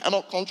that you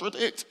cannot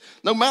contradict,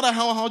 no matter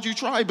how hard you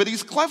try. But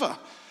he's clever,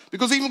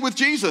 because even with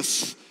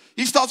Jesus,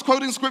 he starts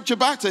quoting scripture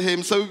back to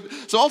him. So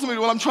ultimately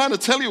what I'm trying to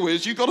tell you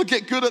is you've got to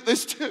get good at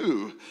this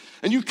too.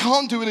 And you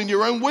can't do it in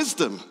your own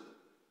wisdom.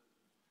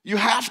 You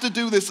have to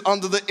do this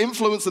under the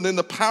influence and in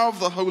the power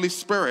of the Holy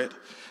Spirit.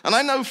 And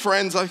I know,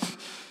 friends, I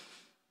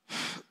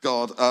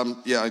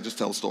just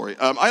tell a story.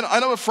 I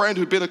know a friend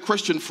who'd been a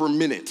Christian for a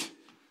minute.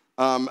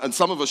 And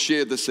some of us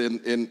shared this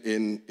in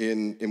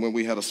when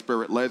we had a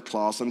spirit-led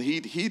class. And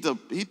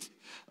they'd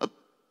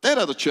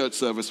had a church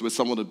service where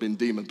someone had been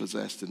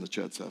demon-possessed in the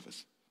church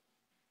service.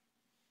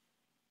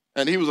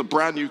 And he was a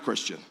brand new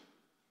Christian.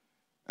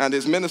 And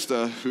his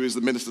minister, who is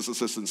the minister's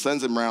assistant,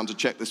 sends him around to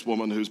check this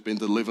woman who's been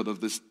delivered of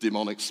this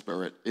demonic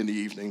spirit in the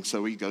evening.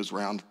 So he goes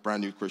around,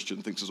 brand new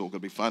Christian, thinks it's all going to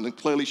be fine. And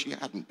clearly she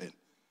hadn't been.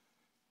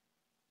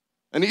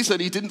 And he said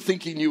he didn't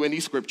think he knew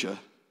any scripture.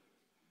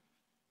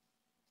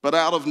 But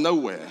out of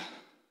nowhere,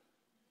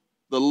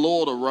 the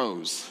Lord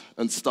arose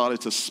and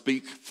started to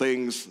speak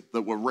things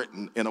that were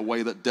written in a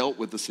way that dealt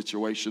with the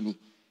situation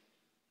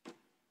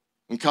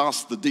and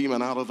cast the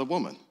demon out of the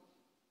woman.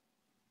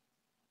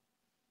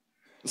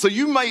 So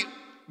you may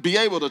be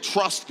able to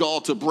trust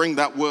God to bring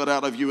that word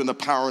out of you in the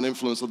power and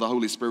influence of the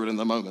Holy Spirit in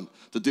the moment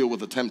to deal with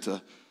the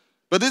tempter.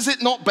 But is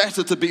it not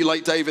better to be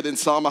like David in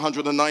Psalm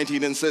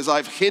 119 and says,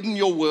 I've hidden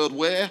your word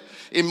where?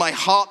 In my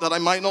heart, that I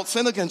might not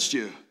sin against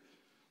you.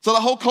 So the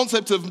whole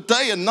concept of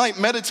day and night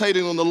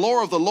meditating on the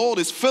law of the Lord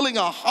is filling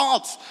our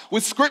hearts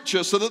with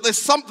scripture so that there's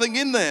something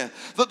in there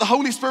that the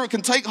Holy Spirit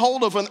can take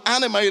hold of and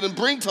animate and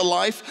bring to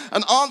life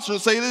and answer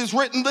and say, it is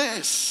written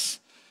this.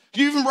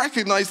 You even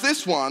recognize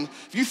this one.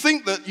 If you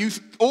think that you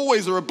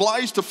always are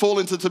obliged to fall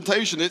into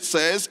temptation, it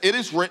says, it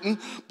is written,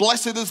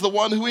 blessed is the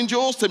one who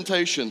endures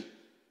temptation.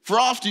 For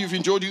after you've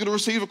endured, you're going to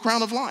receive a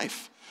crown of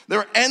life. There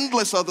are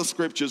endless other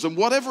scriptures, and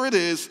whatever it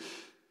is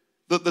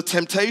that the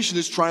temptation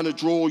is trying to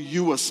draw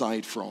you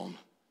aside from,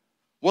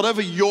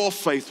 whatever your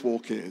faith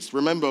walk is,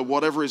 remember,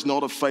 whatever is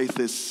not of faith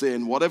is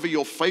sin. Whatever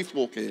your faith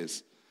walk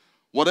is,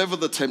 whatever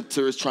the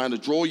tempter is trying to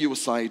draw you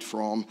aside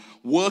from,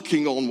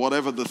 working on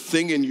whatever the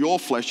thing in your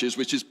flesh is,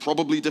 which is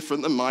probably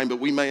different than mine, but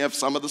we may have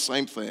some of the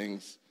same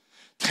things,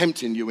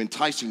 tempting you,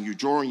 enticing you,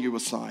 drawing you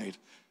aside.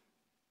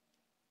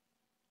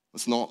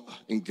 Let's not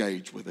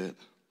engage with it.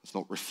 Let's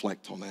not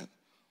reflect on it.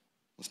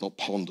 Let's not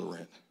ponder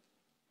it.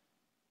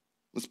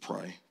 Let's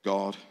pray.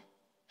 God,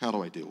 how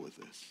do I deal with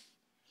this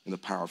in the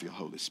power of your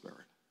Holy Spirit?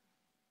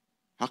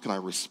 How can I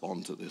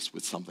respond to this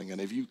with something?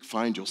 And if you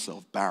find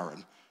yourself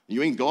barren,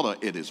 you ain't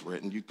got to, it is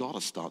written, you got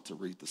to start to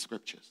read the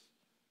scriptures.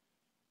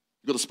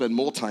 You've got to spend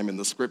more time in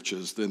the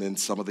scriptures than in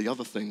some of the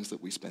other things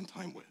that we spend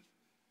time with.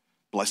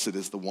 Blessed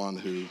is the one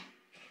who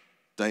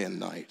day and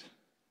night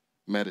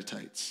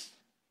meditates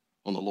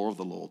on the law of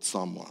the Lord,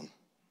 Psalm 1.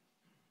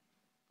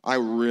 I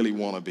really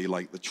want to be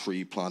like the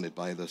tree planted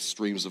by the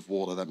streams of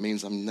water. That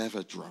means I'm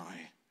never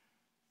dry.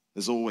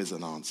 There's always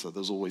an answer.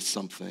 There's always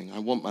something. I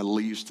want my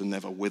leaves to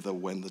never wither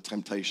when the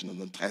temptation and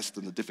the test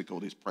and the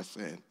difficulties press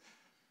in.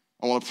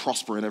 I want to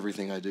prosper in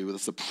everything I do.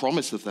 That's the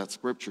promise of that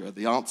scripture.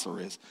 The answer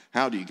is,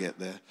 how do you get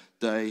there?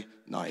 Day,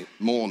 night,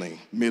 morning,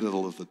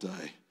 middle of the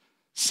day.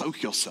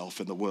 Soak yourself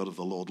in the word of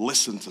the Lord.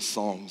 Listen to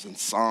songs and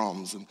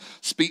psalms and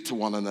speak to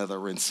one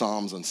another in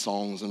psalms and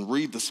songs and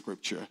read the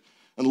scripture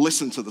and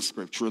listen to the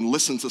scripture and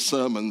listen to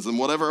sermons and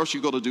whatever else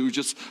you've got to do.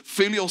 Just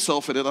feel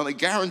yourself in it, and I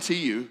guarantee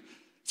you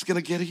it's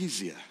going to get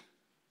easier.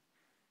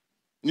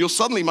 And you'll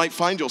suddenly might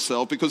find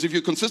yourself, because if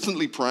you're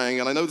consistently praying,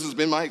 and I know this has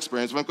been my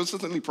experience, if I'm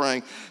consistently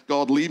praying,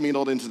 God, lead me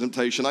not into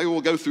temptation, I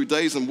will go through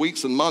days and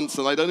weeks and months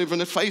and I don't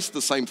even face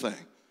the same thing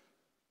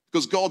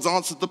because God's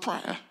answered the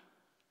prayer.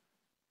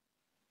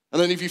 And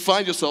then if you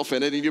find yourself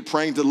in it and you're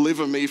praying,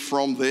 deliver me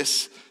from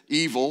this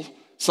evil,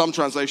 some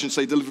translations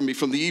say, deliver me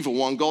from the evil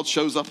one, God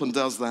shows up and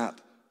does that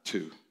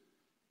too.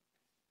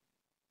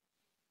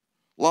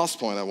 Last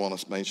point I want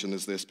to mention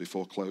is this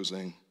before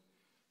closing.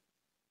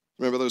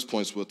 Remember those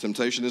points where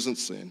temptation isn't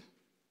sin.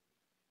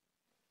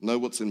 Know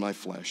what's in my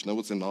flesh. Know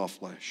what's in our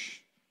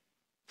flesh.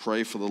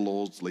 Pray for the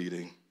Lord's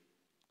leading.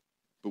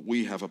 But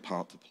we have a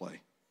part to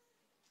play.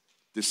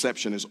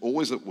 Deception is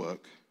always at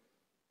work.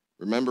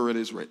 Remember, it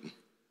is written.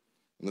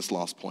 And this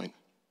last point,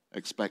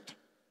 expect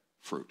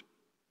fruit.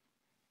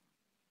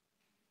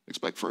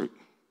 Expect fruit.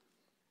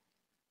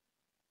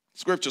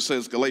 Scripture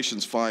says,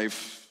 Galatians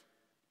 5,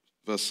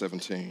 verse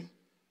 17,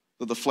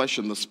 that the flesh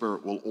and the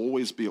spirit will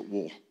always be at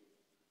war.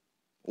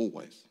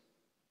 Always.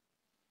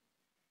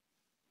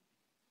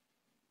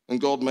 And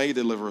God may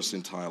deliver us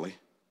entirely.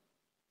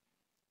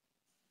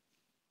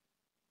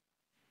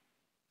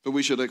 But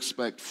we should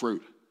expect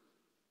fruit.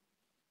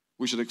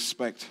 We should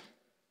expect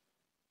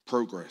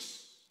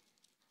progress.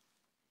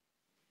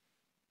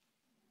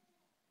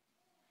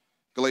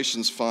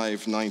 Galatians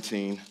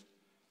 5:19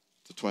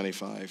 to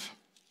 25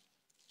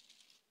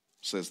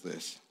 says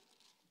this.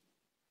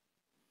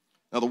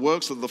 Now the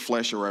works of the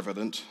flesh are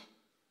evident,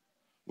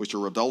 which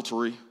are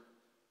adultery,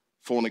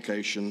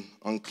 fornication,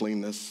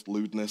 uncleanness,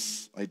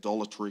 lewdness,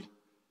 idolatry,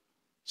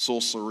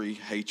 sorcery,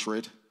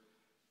 hatred,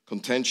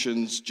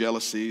 contentions,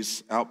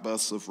 jealousies,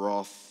 outbursts of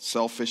wrath,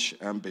 selfish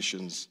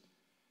ambitions,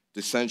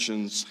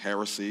 dissensions,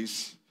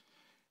 heresies,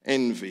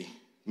 envy,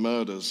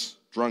 murders,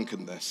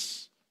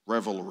 drunkenness,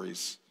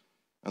 revelries,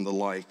 and the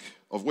like,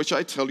 of which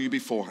I tell you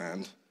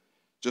beforehand,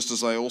 just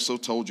as I also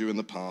told you in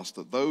the past,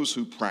 that those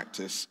who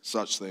practice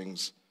such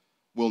things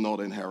will not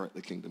inherit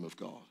the kingdom of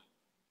God.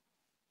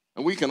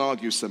 And we can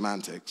argue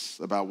semantics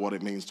about what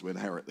it means to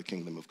inherit the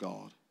kingdom of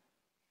God.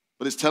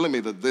 But it's telling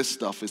me that this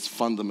stuff is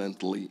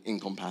fundamentally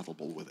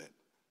incompatible with it.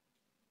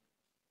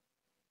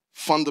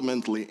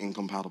 Fundamentally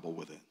incompatible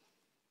with it.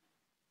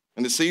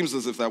 And it seems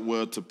as if that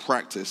word to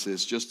practice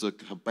is just a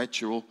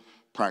habitual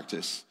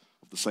practice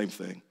of the same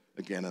thing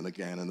again and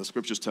again. And the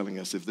scripture's telling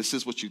us if this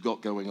is what you've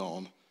got going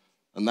on,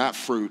 and that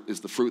fruit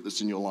is the fruit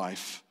that's in your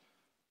life,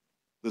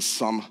 there's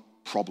some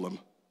problem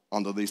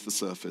underneath the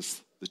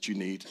surface that you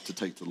need to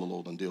take to the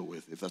Lord and deal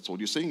with, if that's all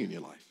you're seeing in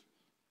your life.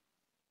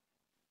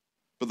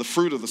 But the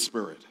fruit of the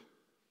Spirit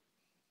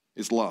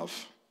is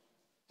love,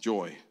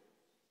 joy,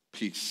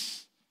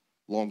 peace,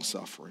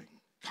 long-suffering,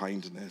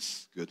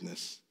 kindness,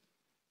 goodness,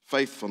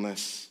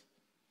 faithfulness,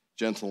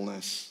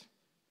 gentleness,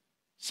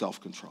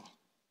 self-control.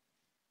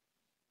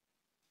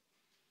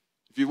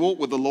 If you walk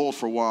with the Lord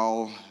for a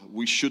while,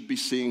 we should be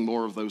seeing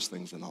more of those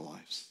things in our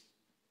lives.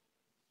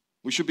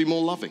 We should be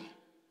more loving.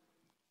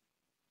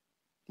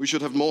 We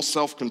should have more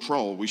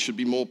self-control. We should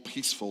be more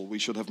peaceful. We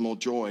should have more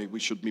joy. We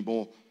should be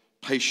more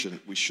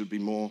patient. We should be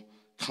more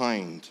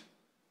kind,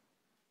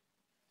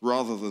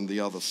 rather than the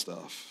other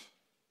stuff.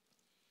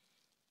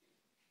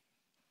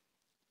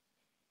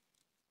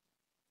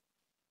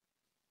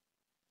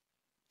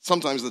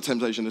 Sometimes the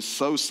temptation is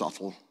so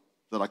subtle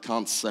that I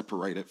can't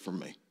separate it from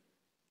me.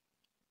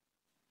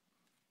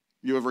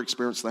 You ever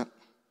experienced that?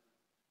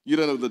 You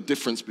don't know the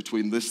difference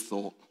between this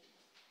thought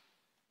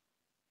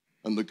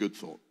and the good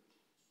thought.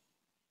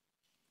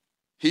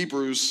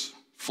 Hebrews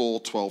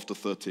 4:12 to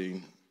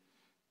 13.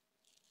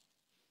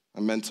 I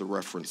meant to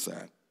reference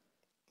that.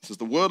 It says,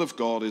 the word of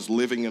God is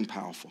living and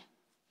powerful,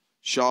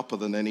 sharper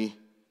than any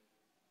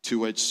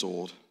two-edged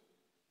sword,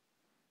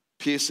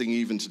 piercing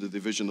even to the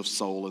division of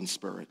soul and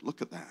spirit.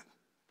 Look at that.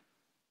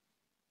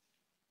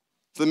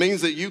 So it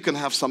means that you can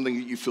have something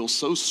that you feel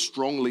so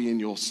strongly in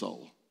your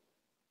soul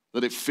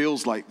that it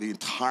feels like the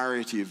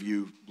entirety of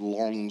you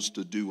longs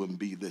to do and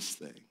be this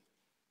thing.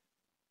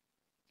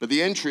 But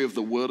the entry of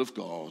the word of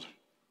God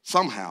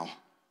somehow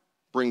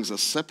brings a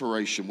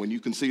separation when you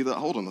can see that,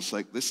 hold on a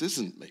sec, this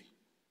isn't me.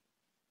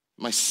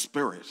 My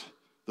spirit,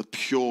 the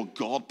pure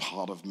God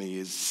part of me,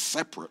 is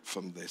separate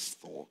from this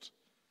thought.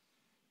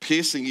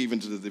 Piercing even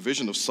to the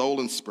division of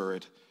soul and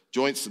spirit,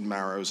 joints and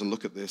marrows, and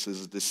look at this,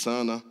 as a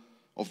discerner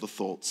of the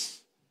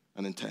thoughts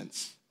and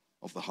intents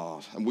of the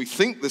heart. And we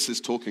think this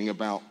is talking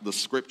about the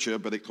scripture,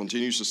 but it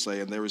continues to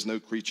say, and there is no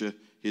creature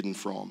hidden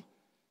from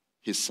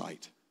his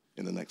sight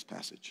in the next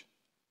passage.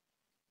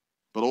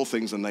 but all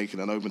things are naked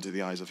and open to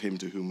the eyes of him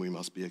to whom we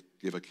must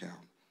give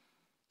account.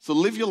 So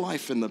live your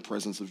life in the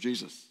presence of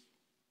Jesus.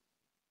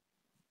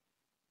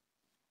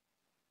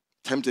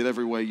 Tempted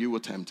every way you were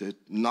tempted.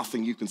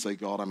 Nothing you can say,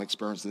 God, I'm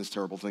experiencing this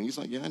terrible thing. He's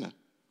like, yeah, I know.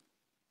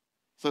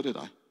 So did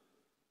I.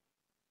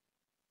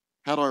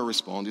 How do I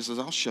respond? He says,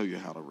 I'll show you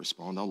how to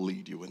respond. I'll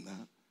lead you in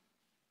that.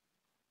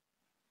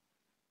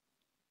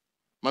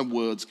 My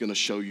word's going to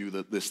show you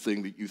that this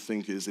thing that you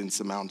think is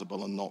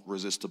insurmountable and not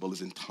resistible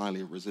is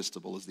entirely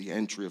irresistible, as the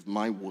entry of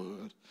my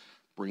word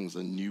brings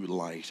a new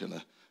light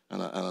and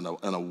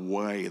a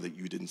way that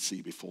you didn't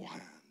see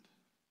beforehand.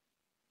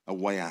 A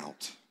way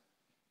out.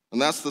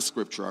 And that's the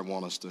scripture I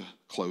want us to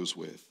close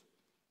with.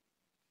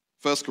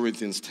 1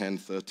 Corinthians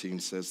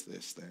 10:13 says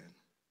this then.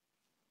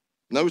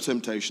 No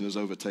temptation has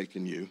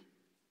overtaken you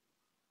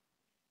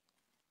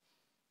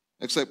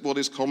except what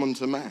is common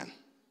to man.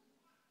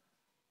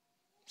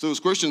 So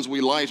as Christians,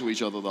 we lie to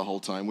each other the whole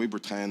time. We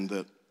pretend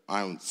that I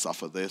don't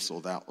suffer this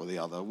or that or the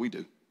other. We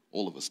do.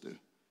 All of us do.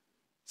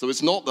 So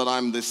it's not that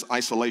I'm this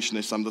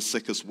isolationist, I'm the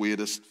sickest,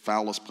 weirdest,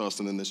 foulest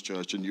person in this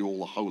church and you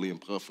all are holy and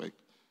perfect.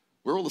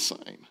 We're all the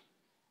same,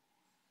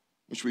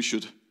 which we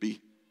should be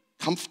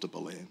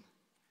comfortable in.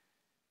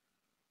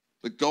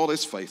 But God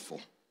is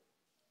faithful.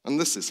 And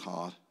this is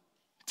hard.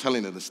 I'm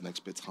telling you, this next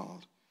bit's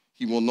hard.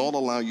 He will not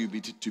allow you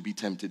to be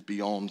tempted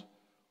beyond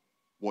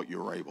what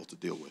you're able to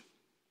deal with.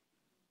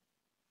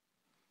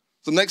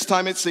 So next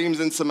time it seems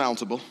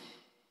insurmountable,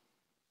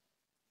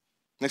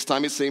 next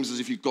time it seems as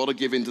if you've got to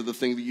give into the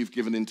thing that you've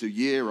given into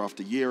year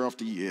after year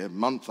after year,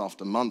 month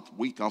after month,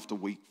 week after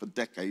week, for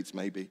decades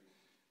maybe,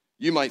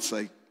 you might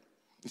say,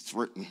 it's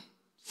written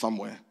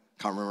somewhere,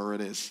 can't remember where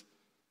it is.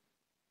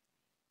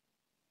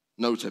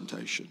 No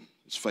temptation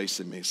is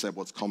facing me except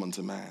what's common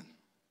to man.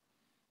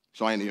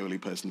 So I am the only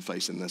person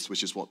facing this,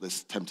 which is what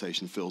this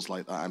temptation feels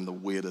like, that I'm the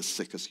weirdest,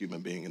 sickest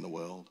human being in the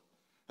world.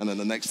 And then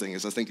the next thing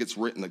is, I think it's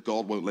written that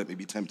God won't let me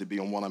be tempted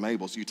beyond what I'm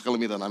able. So you're telling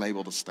me that I'm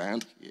able to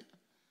stand here?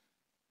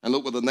 And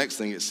look what the next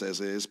thing it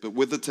says is, but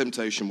with the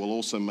temptation we'll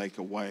also make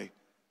a way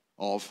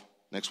of,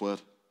 next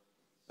word,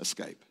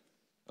 escape.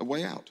 A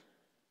way out.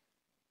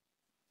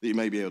 That you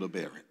may be able to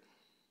bear it.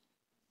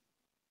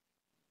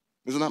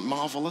 Isn't that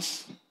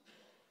marvelous?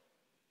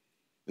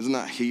 Isn't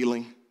that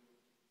healing?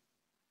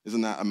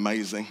 Isn't that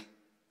amazing?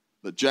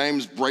 That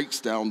James breaks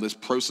down this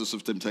process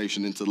of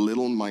temptation into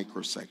little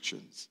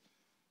microsections.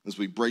 As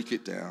we break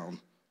it down,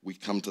 we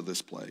come to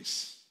this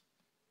place.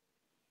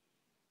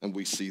 And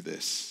we see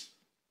this.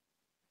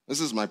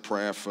 This is my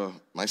prayer for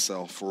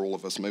myself, for all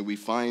of us. May we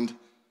find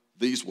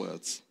these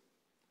words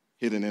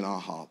hidden in our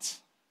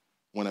hearts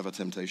whenever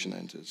temptation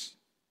enters.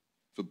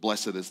 For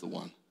blessed is the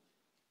one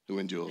who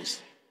endures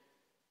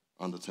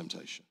under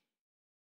temptation.